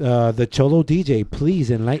the Cholo DJ,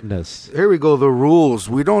 please enlighten us. Here we go. The rules.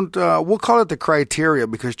 We don't. We'll call it the criteria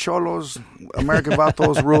because Cholos, American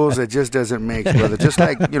Vatos rules. It just doesn't make, brother. Just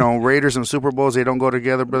like Raiders and Super Bowls, they don't go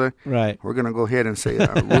together, brother. Right. We're gonna go ahead and say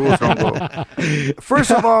rules don't go.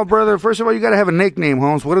 First of all, brother. You got to have a nickname,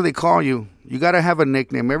 Holmes. What do they call you? You got to have a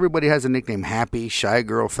nickname. Everybody has a nickname. Happy, shy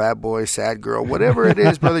girl, fat boy, sad girl, whatever it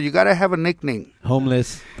is, brother. You got to have a nickname.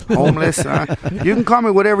 Homeless. You can call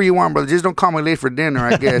me whatever you want, brother. Just don't call me late for dinner,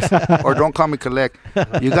 I guess. Or don't call me collect.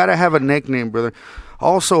 You got to have a nickname, brother.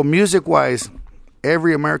 Also, music-wise,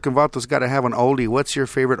 every American Vato's got to have an oldie. What's your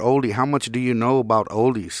favorite oldie? How much do you know about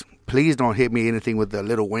oldies? Please don't hit me anything with the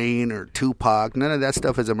Lil Wayne or Tupac. None of that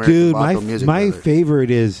stuff is American Vato music, my brother.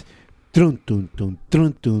 favorite is Trun, tun, tun,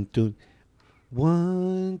 trun, tun, tun.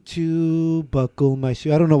 1, 2, buckle my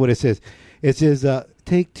shoe. I don't know what it says. It says,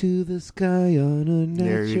 take to the sky on a natural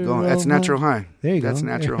There you go. That's Natural High. There you go. That's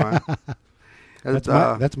Natural High.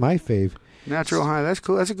 That's my fave. Natural High. That's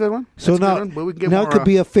cool. That's a good one. So That's a now, good one, but we can get now more, it could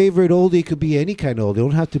be a favorite oldie. It could be any kind of oldie. It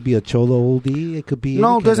don't have to be a Cholo oldie. It could be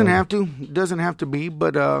No, any it doesn't kind of have to. It doesn't have to be,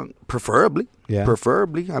 but preferably. Yeah.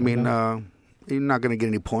 Preferably. I mean, you're not going to get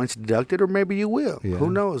any points deducted, or maybe you will. Yeah. Who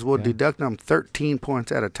knows? We'll deduct them 13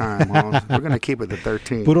 points at a time. We're going to keep it to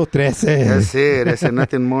 13. Puro 13. That's it. That's it.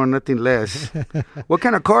 Nothing more, nothing less. What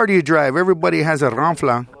kind of car do you drive? Everybody has a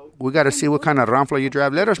Ramfla. We got to see what kind of Ramfla you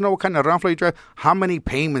drive. Let us know what kind of Ramfla you drive. How many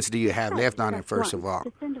payments do you have left on it, first of all?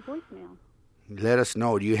 Let us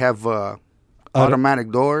know. Do you have automatic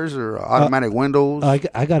doors or automatic windows?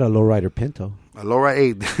 I got a lowrider Pinto. A Laura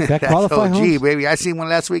 8. That qualify, OG, Holmes? baby. I seen one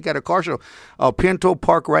last week at a car show. A Pinto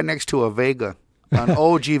parked right next to a Vega. An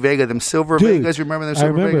OG Vega. Them silver Dude, Vegas. Remember them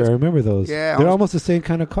silver I Vegas? remember those. Yeah. They're almost the same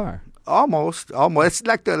kind of car. Almost. It's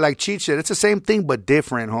like cheat shit. It's the same thing but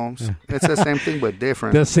different, Holmes. It's the same thing but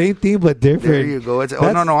different. The same thing but different. There you go.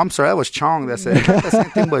 No. I'm sorry. That was Chong that said it. It's the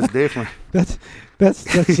same thing but it's different.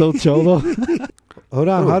 That's so Cholo. Hold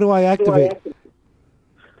on. How do I activate?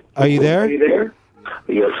 Are you there?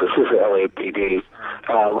 Yes, this is LAPD.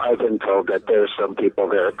 I've been told that there's some people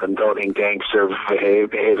that are condoning gangster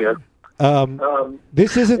behavior.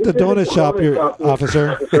 This isn't the donut shop,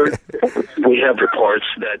 officer. We have reports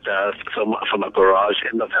that from a garage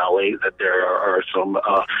in the valley that there are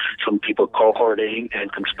some people cohorting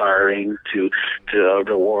and conspiring to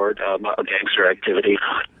reward gangster activity.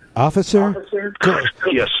 Officer?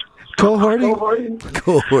 Yes. Cohorting?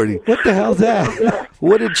 Cohorting. What the hell's that?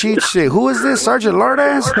 What did Cheech say? Who is this? Sergeant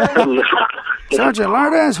Lardass? Sergeant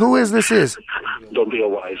Lardass? Who is this? Don't be a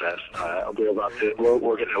wise ass.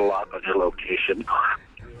 We're getting a lot on your location.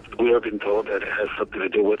 We have been told that it has something to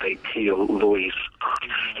do with a Tio Luis.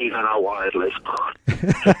 He's on our wide list.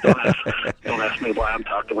 Don't ask me why I'm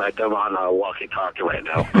talking like I'm on a walkie-talkie right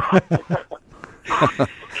now.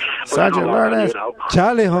 Sergeant Lardass.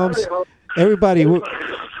 Charlie Holmes. Everybody.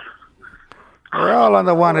 We're all on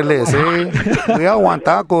the wanted list, eh? We all want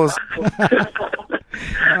tacos.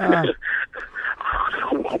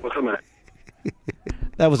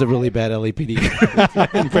 That was a really bad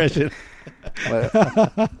LAPD impression.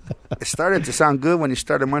 It started to sound good when you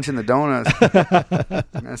started munching the donuts.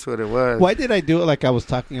 That's what it was. Why did I do it like I was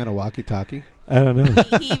talking on a walkie-talkie? I don't know.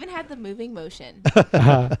 He even had the moving motion.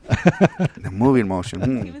 The moving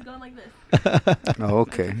motion. He was going like this. Oh,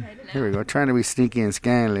 okay. Here we go. Trying to be sneaky and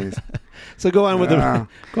scandalous. So go on with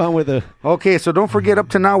the. Okay, so don't forget. Up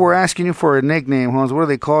to now, we're asking you for a nickname, Holmes. What do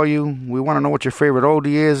they call you? We want to know what your favorite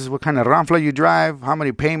oldie is. What kind of Ramfla you drive? How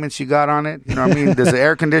many payments you got on it? You know what I mean? Does the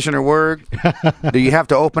air conditioner work? Do you have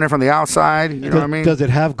to open it from the outside? You know what I mean? Does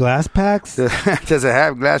it have glass packs? Does it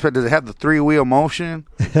have glass packs? Does it have the 3-wheel motion?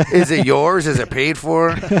 Is it yours? Is it paid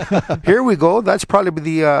for? Here we go. That's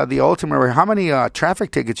probably the ultimate. How many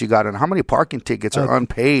traffic tickets you got, and how many parking tickets are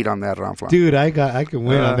unpaid on that Ramfla? Dude, I can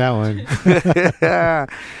win on that one.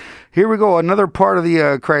 Here we go. Another part of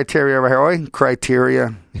the criteria right here. Oy,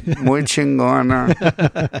 criteria. Muy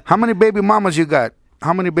chingona. How many baby mamas you got?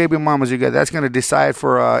 That's going to decide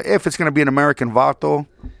for if it's going to be an American Vato.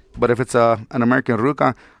 But if it's an American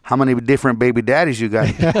Ruca, how many different baby daddies you got?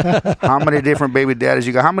 How many different baby daddies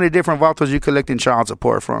you got? How many different Vatos you collecting child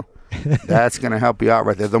support from? That's going to help you out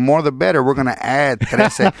right there. The more the better. We're going to add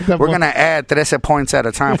 13. We're going to add 13 points at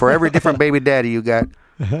a time for every different baby daddy you got.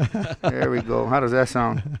 There we go. How does that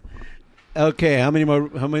sound? Okay, how many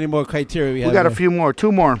more criteria we have? We got a there? few more.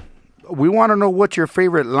 2 more. We want to know what your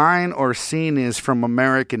favorite line or scene is from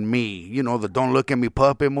American Me. You know, the Don't Look at Me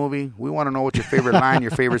Puppet movie. We want to know what your favorite line,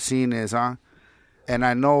 your favorite scene is, huh? And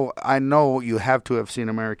I know you have to have seen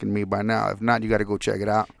American Me by now. If not, you got to go check it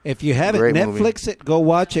out. If you haven't, Great Netflix movie. it, go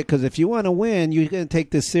watch it, because if you want to win, you're going to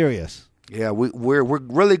take this serious. Yeah, we're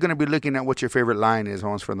really going to be looking at what your favorite line is,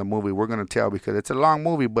 Holmes, from the movie. We're going to tell because it's a long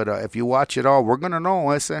movie, but if you watch it all, we're going to know,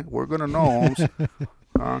 We're going to know,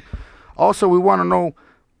 Holmes. Also, we want to know,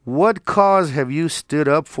 what cause have you stood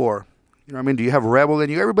up for? You know what I mean? Do you have rebel in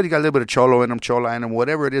you? Everybody got a little bit of cholo in them, chola in them,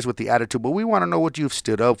 whatever it is with the attitude. But we want to know what you've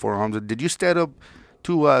stood up for, Holmes. Did you stand up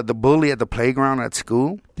to the bully at the playground at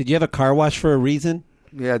school? Did you have a car wash for a reason?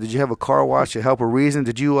 Yeah, did you have a car wash to help a reason?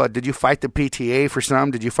 Did you fight the PTA for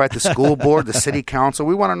some? Did you fight the school board, the city council?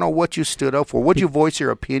 We want to know what you stood up for. What did you voice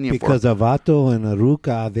your opinion Because for? Avato and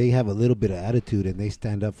Aruca, they have a little bit of attitude and they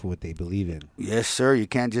stand up for what they believe in. Yes, sir. You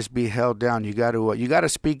can't just be held down. You got to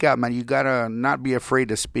speak out, man. You got to not be afraid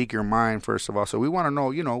to speak your mind, first of all. So we want to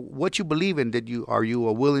know, what you believe in. Are you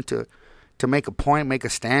willing to make a point, make a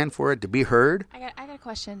stand for it, to be heard? I got a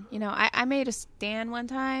question. I made a stand one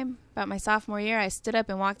time about my sophomore year. I stood up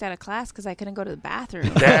and walked out of class because I couldn't go to the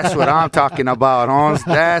bathroom. That's what I'm talking about, Hans.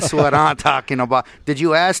 That's what I'm talking about. Did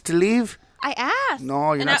you ask to leave? I asked.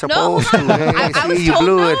 No, you're And not no, supposed to. Hey, I was see, you told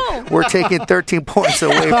blew no. it. We're taking 13 points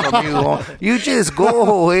away from you. Hans. You just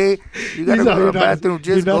go, hey. You got to go to the bathroom.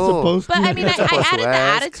 Just you're not go. supposed But I mean, I supposed to added the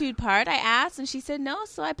ask. attitude part. I asked, and she said no.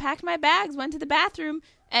 So I packed my bags, went to the bathroom,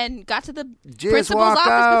 and got to the Just principal's walk office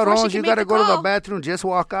out, before Holmes. she You could got to make go the to the call. bathroom. Just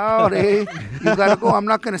walk out, eh? You got to go. I'm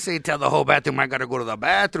not going to say tell the whole bathroom I got to go to the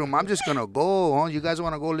bathroom. I'm just going to go, Holmes. You guys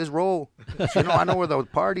want to go? Let's roll. I know where the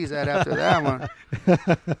party's at after that one.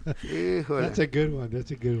 That's a good one.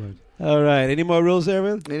 That's a good one. All right. Any more rules,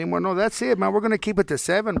 Evan? Anymore? No, that's it, man. We're going to keep it to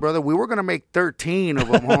 7, brother. We were going to make 13 of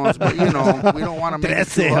them, Holmes, but, we don't want to make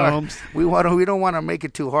That's it too it, hard. Holmes. We don't want to make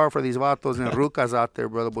it too hard for these vatos and rucas out there,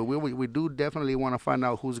 brother, but we do definitely want to find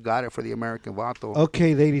out who's got it for the American vato.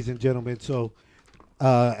 Okay, ladies and gentlemen. So,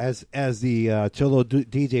 as the Cholo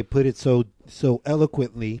DJ put it so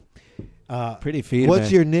eloquently, Pretty feed, what's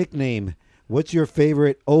man. your nickname? What's your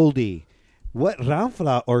favorite oldie? What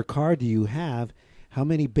Ramfla or car do you have? How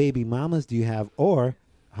many baby mamas do you have? Or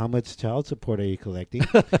how much child support are you collecting?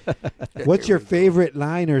 What's your favorite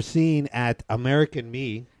line or scene at American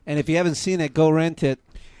Me? And if you haven't seen it, go rent it.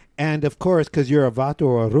 And of course, because you're a vato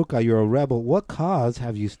or a ruca, you're a rebel, what cause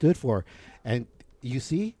have you stood for? And you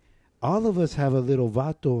see, all of us have a little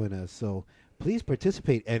vato in us. So please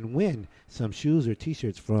participate and win some shoes or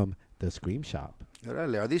T-shirts from the Scream Shop.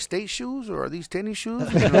 Are these state shoes or are these tennis shoes?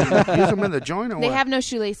 Use them in the joint or They what? have no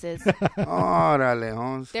shoelaces. Órale,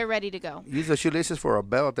 Holmes. They're ready to go. Use the shoelaces for a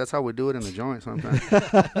belt. That's how we do it in the joint sometimes.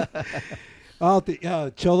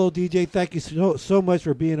 Cholo DJ, thank you so much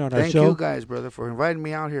for being on our Thank show. you guys, brother, for inviting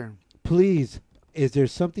me out here. Please, is there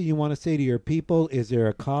something you want to say to your people? Is there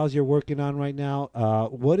a cause you're working on right now?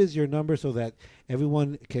 What is your number so that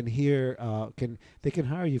everyone can hear? They can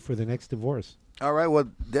hire you for the next divorce? All right, well,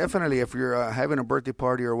 definitely, if you're having a birthday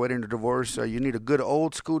party or wedding or divorce, you need a good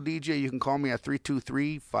old school DJ, you can call me at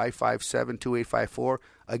 323-557-2854.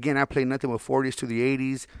 Again, I play nothing but 40s to the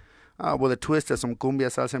 80s with a twist of some cumbia,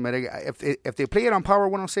 salsa, merengue. If they play it on Power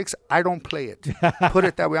 106, I don't play it. Put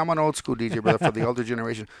it that way. I'm an old school DJ, brother, for the older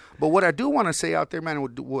generation. But what I do want to say out there, man,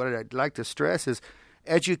 what I'd like to stress is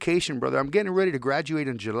education, brother. I'm getting ready to graduate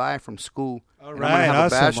in July from school. All and right, I'm going to have a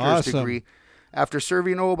awesome, bachelor's awesome. degree. After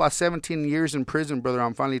serving about 17 years in prison, brother,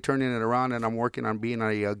 I'm finally turning it around, and I'm working on being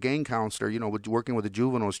a gang counselor, working with the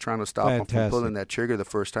juveniles, trying to stop them from Fantastic. pulling that trigger the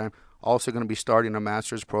first time. Also going to be starting a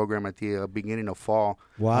master's program at the beginning of fall.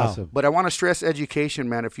 Wow. Awesome. But I want to stress education,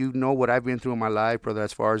 man. If you know what I've been through in my life, brother,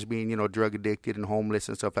 as far as being, drug addicted and homeless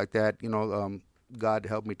and stuff like that, God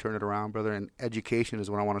helped me turn it around, brother. And education is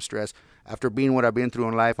what I want to stress. After being what I've been through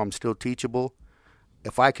in life, I'm still teachable.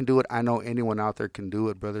 If I can do it, I know anyone out there can do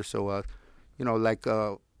it, brother. So, like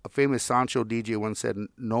a famous Sancho DJ once said,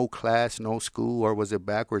 no class, no school, or was it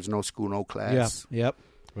backwards? No school, no class. Yeah. Yep.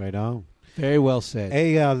 Right on. Very well said.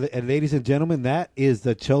 Hey, and ladies and gentlemen, that is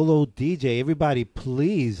the Cholo DJ. Everybody,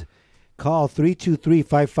 please call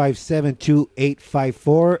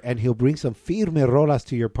 323-557-2854, and he'll bring some firme rolas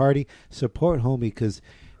to your party. Support homie, because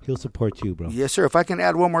he'll support you, bro. Yes, sir. If I can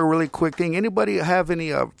add one more really quick thing. Anybody have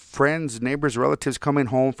any friends, neighbors, relatives coming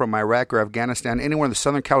home from Iraq or Afghanistan, anywhere in the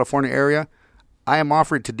Southern California area? I am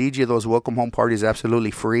offering to DJ those welcome home parties absolutely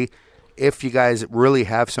free. If you guys really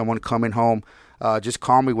have someone coming home, just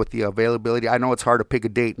call me with the availability. I know it's hard to pick a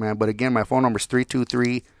date, man, but again, my phone number is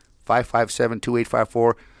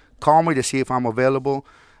 323-557-2854. Call me to see if I'm available.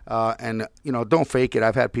 And don't fake it.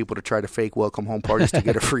 I've had people to try to fake welcome home parties to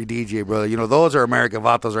get a free DJ, brother. Those are American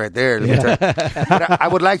vatos right there. Let me tell you. But I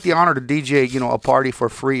would like the honor to DJ, a party for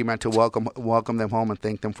free, man, to welcome them home and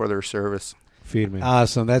thank them for their service. Firme.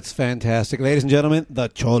 Awesome. That's fantastic. Ladies and gentlemen, the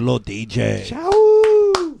Cholo DJ. Ciao.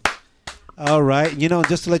 All right.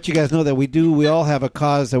 Just to let you guys know that we all have a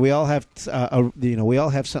cause, that we all have, we all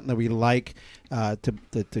have something that we like to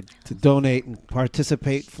donate and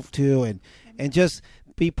participate to and just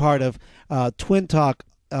be part of. Twin Talk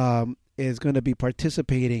is going to be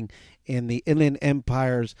participating in the Inland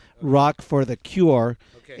Empire's Rock for the Cure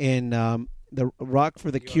in the Rock for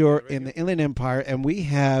the Cure in the Inland Empire, and we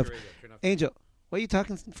have Angel. What are you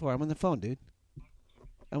talking for? I'm on the phone, dude.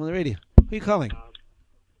 I'm on the radio. Who are you calling?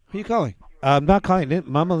 I'm not calling.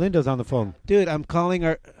 Mama Linda's on the phone. Dude, I'm calling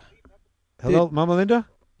her. Hello, Dude. Mama Linda?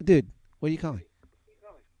 Dude, what are you calling?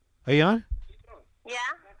 Are you on? Yeah.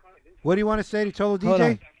 What do you want to say to Cholo DJ? Hold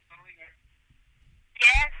on.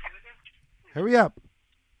 Yes. Hurry up.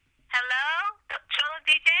 Hello, Cholo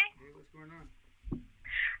DJ. Hey, what's going on?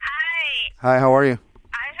 Hi. Hi, how are you?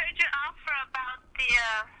 I heard you offer about the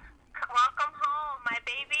welcome home. My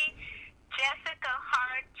baby Jessica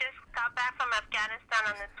Hart just got back from Afghanistan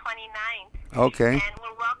on the 29th. Okay. And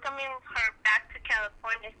we're welcoming her back to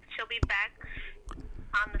California. She'll be back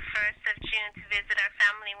on the 1st of June to visit our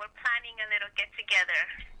family. We're planning a little get-together.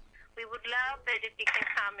 We would love it if you can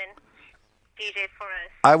come and DJ for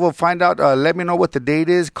us. I will find out. Let me know what the date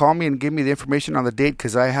is. Call me and give me the information on the date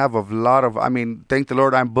because I have a lot of. Thank the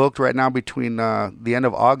Lord, I'm booked right now between the end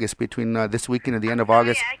of August, between this weekend and the end of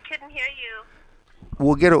August. I couldn't hear you.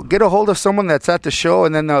 We'll get a hold of someone that's at the show,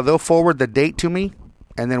 and then they'll forward the date to me,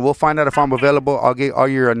 and then we'll find out if I'm available. I'll get all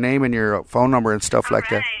your name and your phone number and stuff like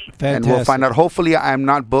that. Fantastic. And we'll find out. Hopefully, I'm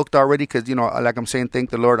not booked already because, like I'm saying, thank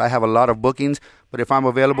the Lord, I have a lot of bookings. But if I'm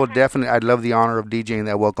available, definitely, I'd love the honor of DJing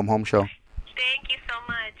that Welcome Home show. Thank you so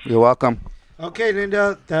much. You're welcome. Okay,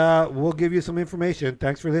 Linda, we'll give you some information.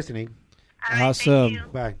 Thanks for listening. All right, Awesome. thank you.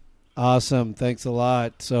 Bye. Awesome. Thanks a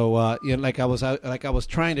lot. So, like I was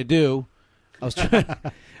trying to do, I was trying.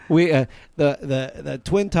 The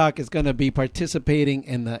Twin Talk is going to be participating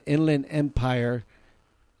in the Inland Empire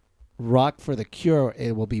Rock for the Cure.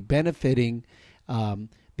 It will be benefiting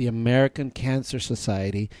the American Cancer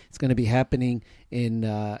Society. It's going to be happening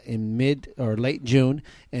in mid or late June,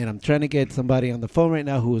 and I'm trying to get somebody on the phone right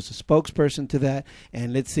now who is a spokesperson to that.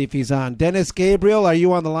 And let's see if he's on. Dennis Gabriel, are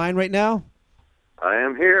you on the line right now? I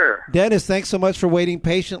am here. Dennis, thanks so much for waiting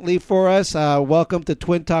patiently for us. Welcome to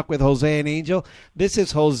Twin Talk with Jose and Angel. This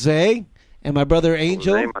is Jose and my brother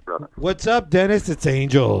Angel. Jose, my brother. What's up, Dennis? It's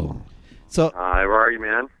Angel. So, how are you,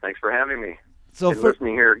 man? Thanks for having me. So been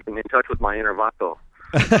listening here, getting in touch with my inner vato.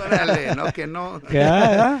 No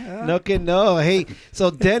que no. Hey,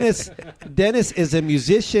 so Dennis is a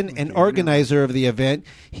musician and organizer of the event.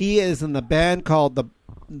 He is in the band called the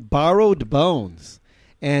Borrowed Bones.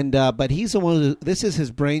 And but he's the one. This is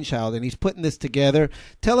his brainchild, and he's putting this together.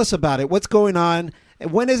 Tell us about it. What's going on?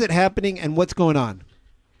 When is it happening? And what's going on?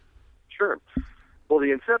 Sure. Well,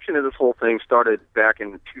 the inception of this whole thing started back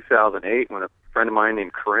in 2008 when a friend of mine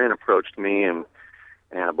named Corinne approached me and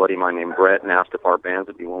a buddy of mine named Brett and asked if our bands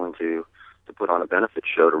would be willing to put on a benefit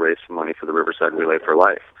show to raise some money for the Riverside Relay for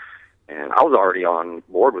Life. And I was already on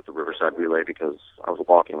board with the Riverside Relay because I was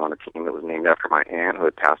walking on a team that was named after my aunt who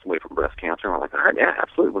had passed away from breast cancer. And I'm like, all right, yeah,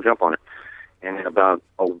 absolutely, we'll jump on it. And in about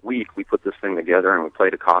a week, we put this thing together and we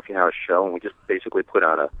played a coffee house show, and we just basically put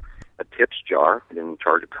out a tips jar. We didn't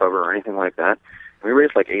charge a cover or anything like that. And we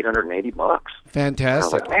raised like $880.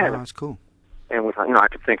 Fantastic. Like, man, that's cool. And we thought, I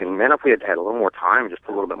kept thinking, man, if we had had a little more time, just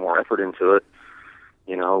put a little bit more effort into it,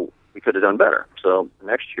 we could have done better. So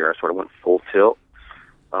next year, I sort of went full tilt.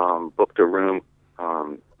 Booked a room,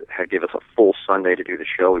 gave us a full Sunday to do the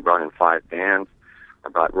show. We brought in 5 bands. I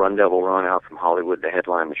brought Run Devil Run out from Hollywood to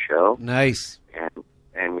headline the show. Nice.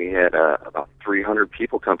 And we had about 300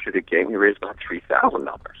 people come through the game. We raised about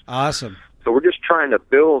 $3,000. Awesome. So we're just trying to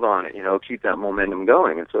build on it, keep that momentum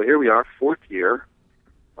going. And so here we are, 4th year,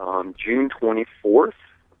 June 24th.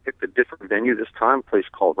 Picked a different venue this time, a place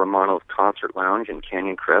called Romano's Concert Lounge in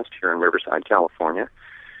Canyon Crest here in Riverside, California.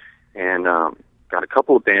 And got a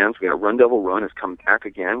couple of bands. We got Run Devil Run has come back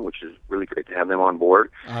again, which is really great to have them on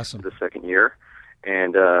board. Awesome. For the 2nd year.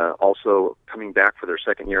 And also coming back for their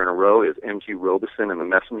 2nd year in a row is M.G. Robeson and the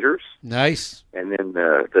Messengers. Nice. And then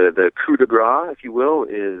the coup de grace, if you will,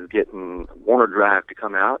 is getting Warner Drive to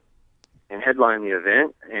come out and headline the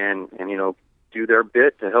event and do their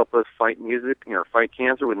bit to help us fight fight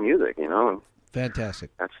cancer with music,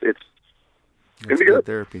 Fantastic. It's going to be good.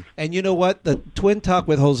 Therapy. And you know what? The Twin Talk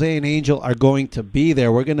with Jose and Angel are going to be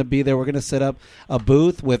there. We're going to be there. We're going to set up a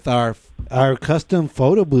booth with our custom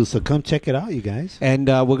photo booth. So come check it out, you guys. And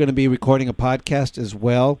we're going to be recording a podcast as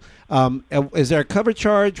well. Is there a cover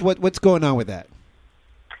charge? What's going on with that?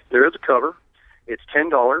 There is a cover. It's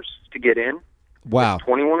 $10 to get in. Wow. It's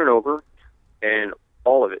 21 and over, and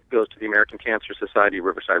all of it goes to the American Cancer Society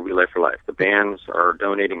Riverside Relay for Life. The bands are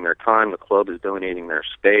donating their time. The club is donating their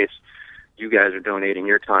space. You guys are donating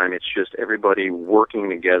your time. It's just everybody working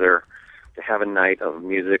together to have a night of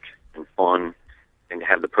music and fun and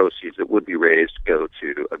have the proceeds that would be raised go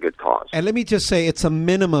to a good cause. And let me just say, it's a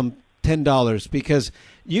minimum $10 because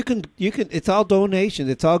you can. It's all donation.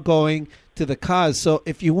 It's all going to the cause. So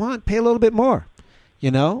if you want, pay a little bit more.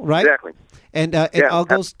 Right? Exactly. And it all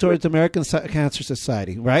goes towards American Cancer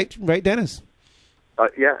Society, right? Right, Dennis?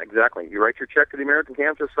 Yeah, exactly. You write your check to the American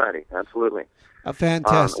Cancer Society. Absolutely.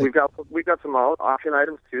 Fantastic. We've got some auction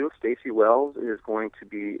items too. Stacey Wells is going to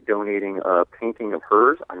be donating a painting of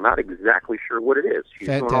hers. I'm not exactly sure what it is. She's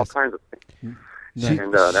doing all kinds of things.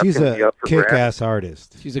 That's She's gonna be a up for grabs. kick-ass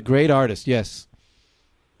artist. She's a great artist. Yes.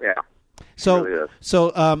 Yeah. So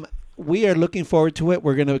we are looking forward to it.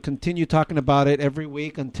 We're going to continue talking about it every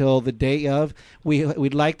week until the day of.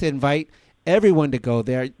 We'd like to invite everyone to go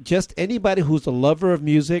there. Just anybody who's a lover of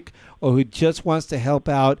music or who just wants to help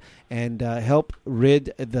out and help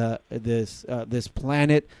rid this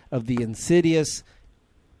planet of the insidious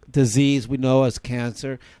disease we know as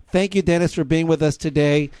cancer. Thank you, Dennis, for being with us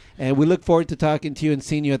today, and we look forward to talking to you and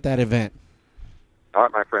seeing you at that event. All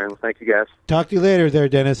right, my friends. Thank you, guys. Talk to you later there,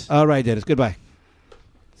 Dennis. All right, Dennis. Goodbye.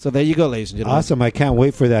 So there you go, ladies and gentlemen. Awesome. I can't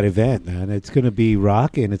wait for that event, man. It's going to be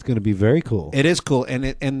rocking. It's going to be very cool. It is cool, and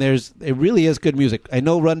it really is good music. I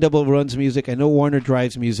know Run Double Run's music. I know Warner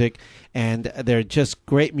Drive's music, and they're just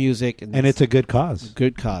great music. And it's a good cause.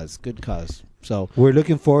 Good cause. Good cause. So we're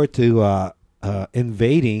looking forward to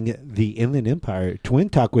invading the Inland Empire. Twin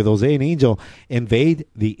Talk with Jose and Angel. Invade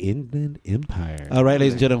the Inland Empire. All right,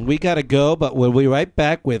 ladies and gentlemen, we got to go, but we'll be right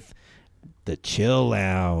back with the Chill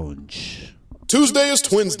Lounge. Tuesday is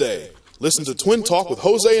Twins Day. Listen to Twin Talk with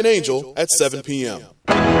Jose and Angel at 7 p.m.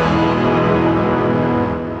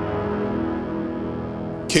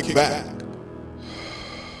 Kick back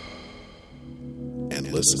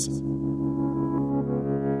and listen.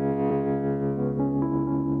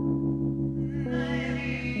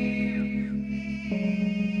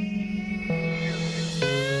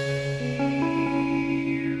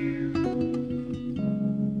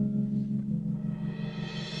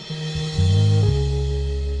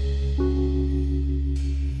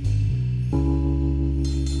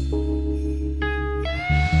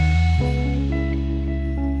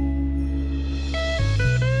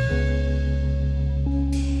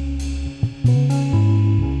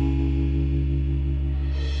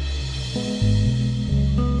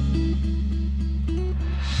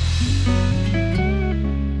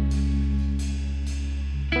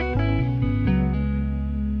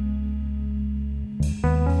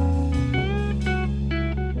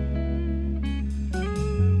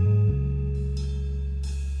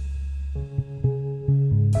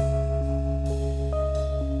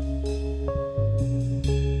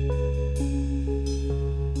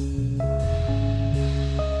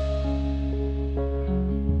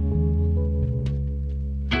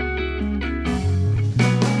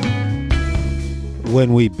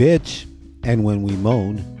 When we bitch and when we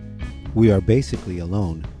moan, we are basically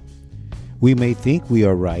alone. We may think we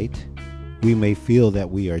are right. We may feel that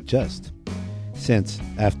we are just, since,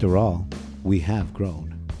 after all, we have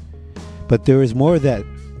grown. But there is more that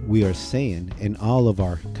we are saying in all of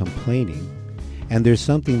our complaining, and there's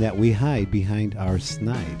something that we hide behind our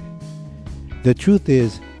snide. The truth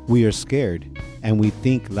is, we are scared, and we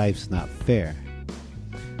think life's not fair.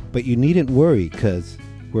 But you needn't worry, 'cause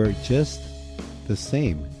we're just the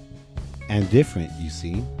same and different, you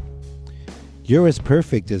see. You're as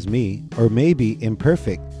perfect as me, or maybe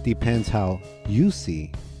imperfect, depends how you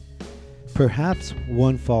see. Perhaps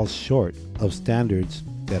one falls short of standards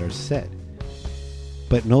that are set,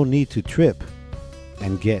 but no need to trip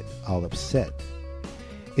and get all upset.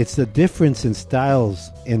 It's the difference in styles,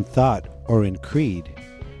 in thought, or in creed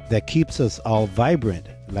that keeps us all vibrant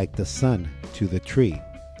like the sun to the tree.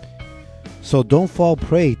 So don't fall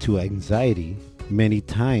prey to anxiety, many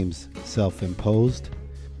times self-imposed,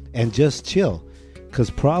 and just chill, 'cause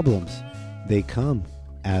problems, they come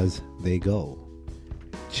as they go.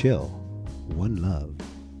 Chill. One love.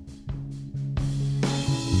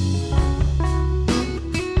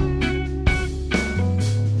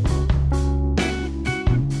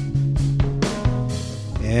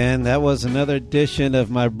 And that was another edition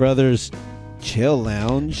of my brother's Chill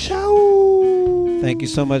Lounge. Thank you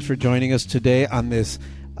so much for joining us today on this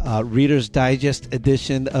Reader's Digest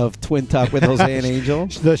edition of Twin Talk with Jose and Angel.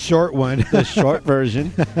 The short one. The short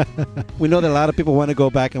version. We know that a lot of people want to go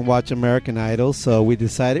back and watch American Idol, so we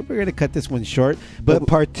decided we're going to cut this one short. But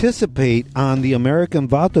participate on the American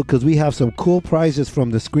Vato because we have some cool prizes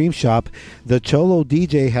from the Scream Shop. The Cholo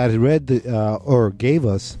DJ had read or gave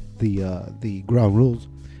us the ground rules.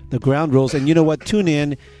 The ground rules. And you know what? Tune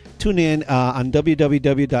in on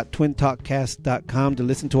www.twintalkcast.com to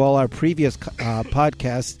listen to all our previous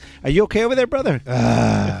podcasts. Are you okay over there, brother?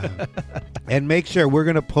 And make sure we're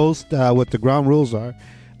going to post what the ground rules are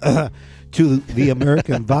to the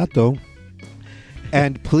American Vato.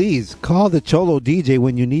 And please call the Cholo DJ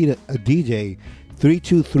when you need a DJ.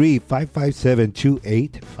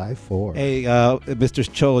 323-557-2854. Hey,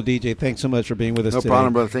 Mr. Cholo DJ, thanks so much for being with us today. No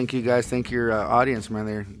problem, brother. Thank you, guys. Thank your audience, man.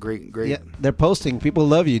 They're great. Yeah, they're posting. People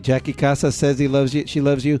love you. Jackie Casa says he loves you. She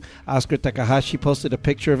loves you. Oscar Takahashi posted a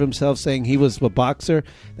picture of himself saying he was a boxer.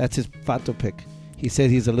 That's his photo pic. He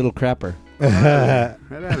said he's a little crapper. That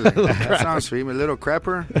sounds sweet. A little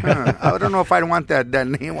crapper. I don't know if I'd want that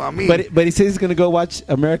name on me. But he says he's going to go watch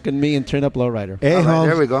American Me and turn up Lowrider. Hey, right, Holmes,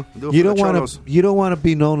 there we go. You don't want to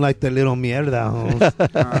be known like the little mierda, Holmes.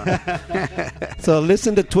 So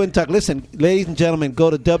listen to Twin Talk. Listen, ladies and gentlemen,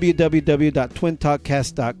 go to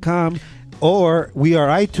www.twintalkcast.com. Or we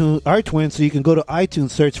are our twins, so you can go to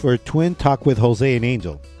iTunes, search for Twin Talk with Jose and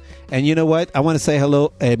Angel. And you know what? I want to say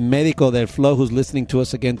hello, a Medico del Flow, who's listening to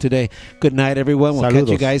us again today. Good night, everyone. We'll catch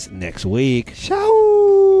you guys next week. Ciao.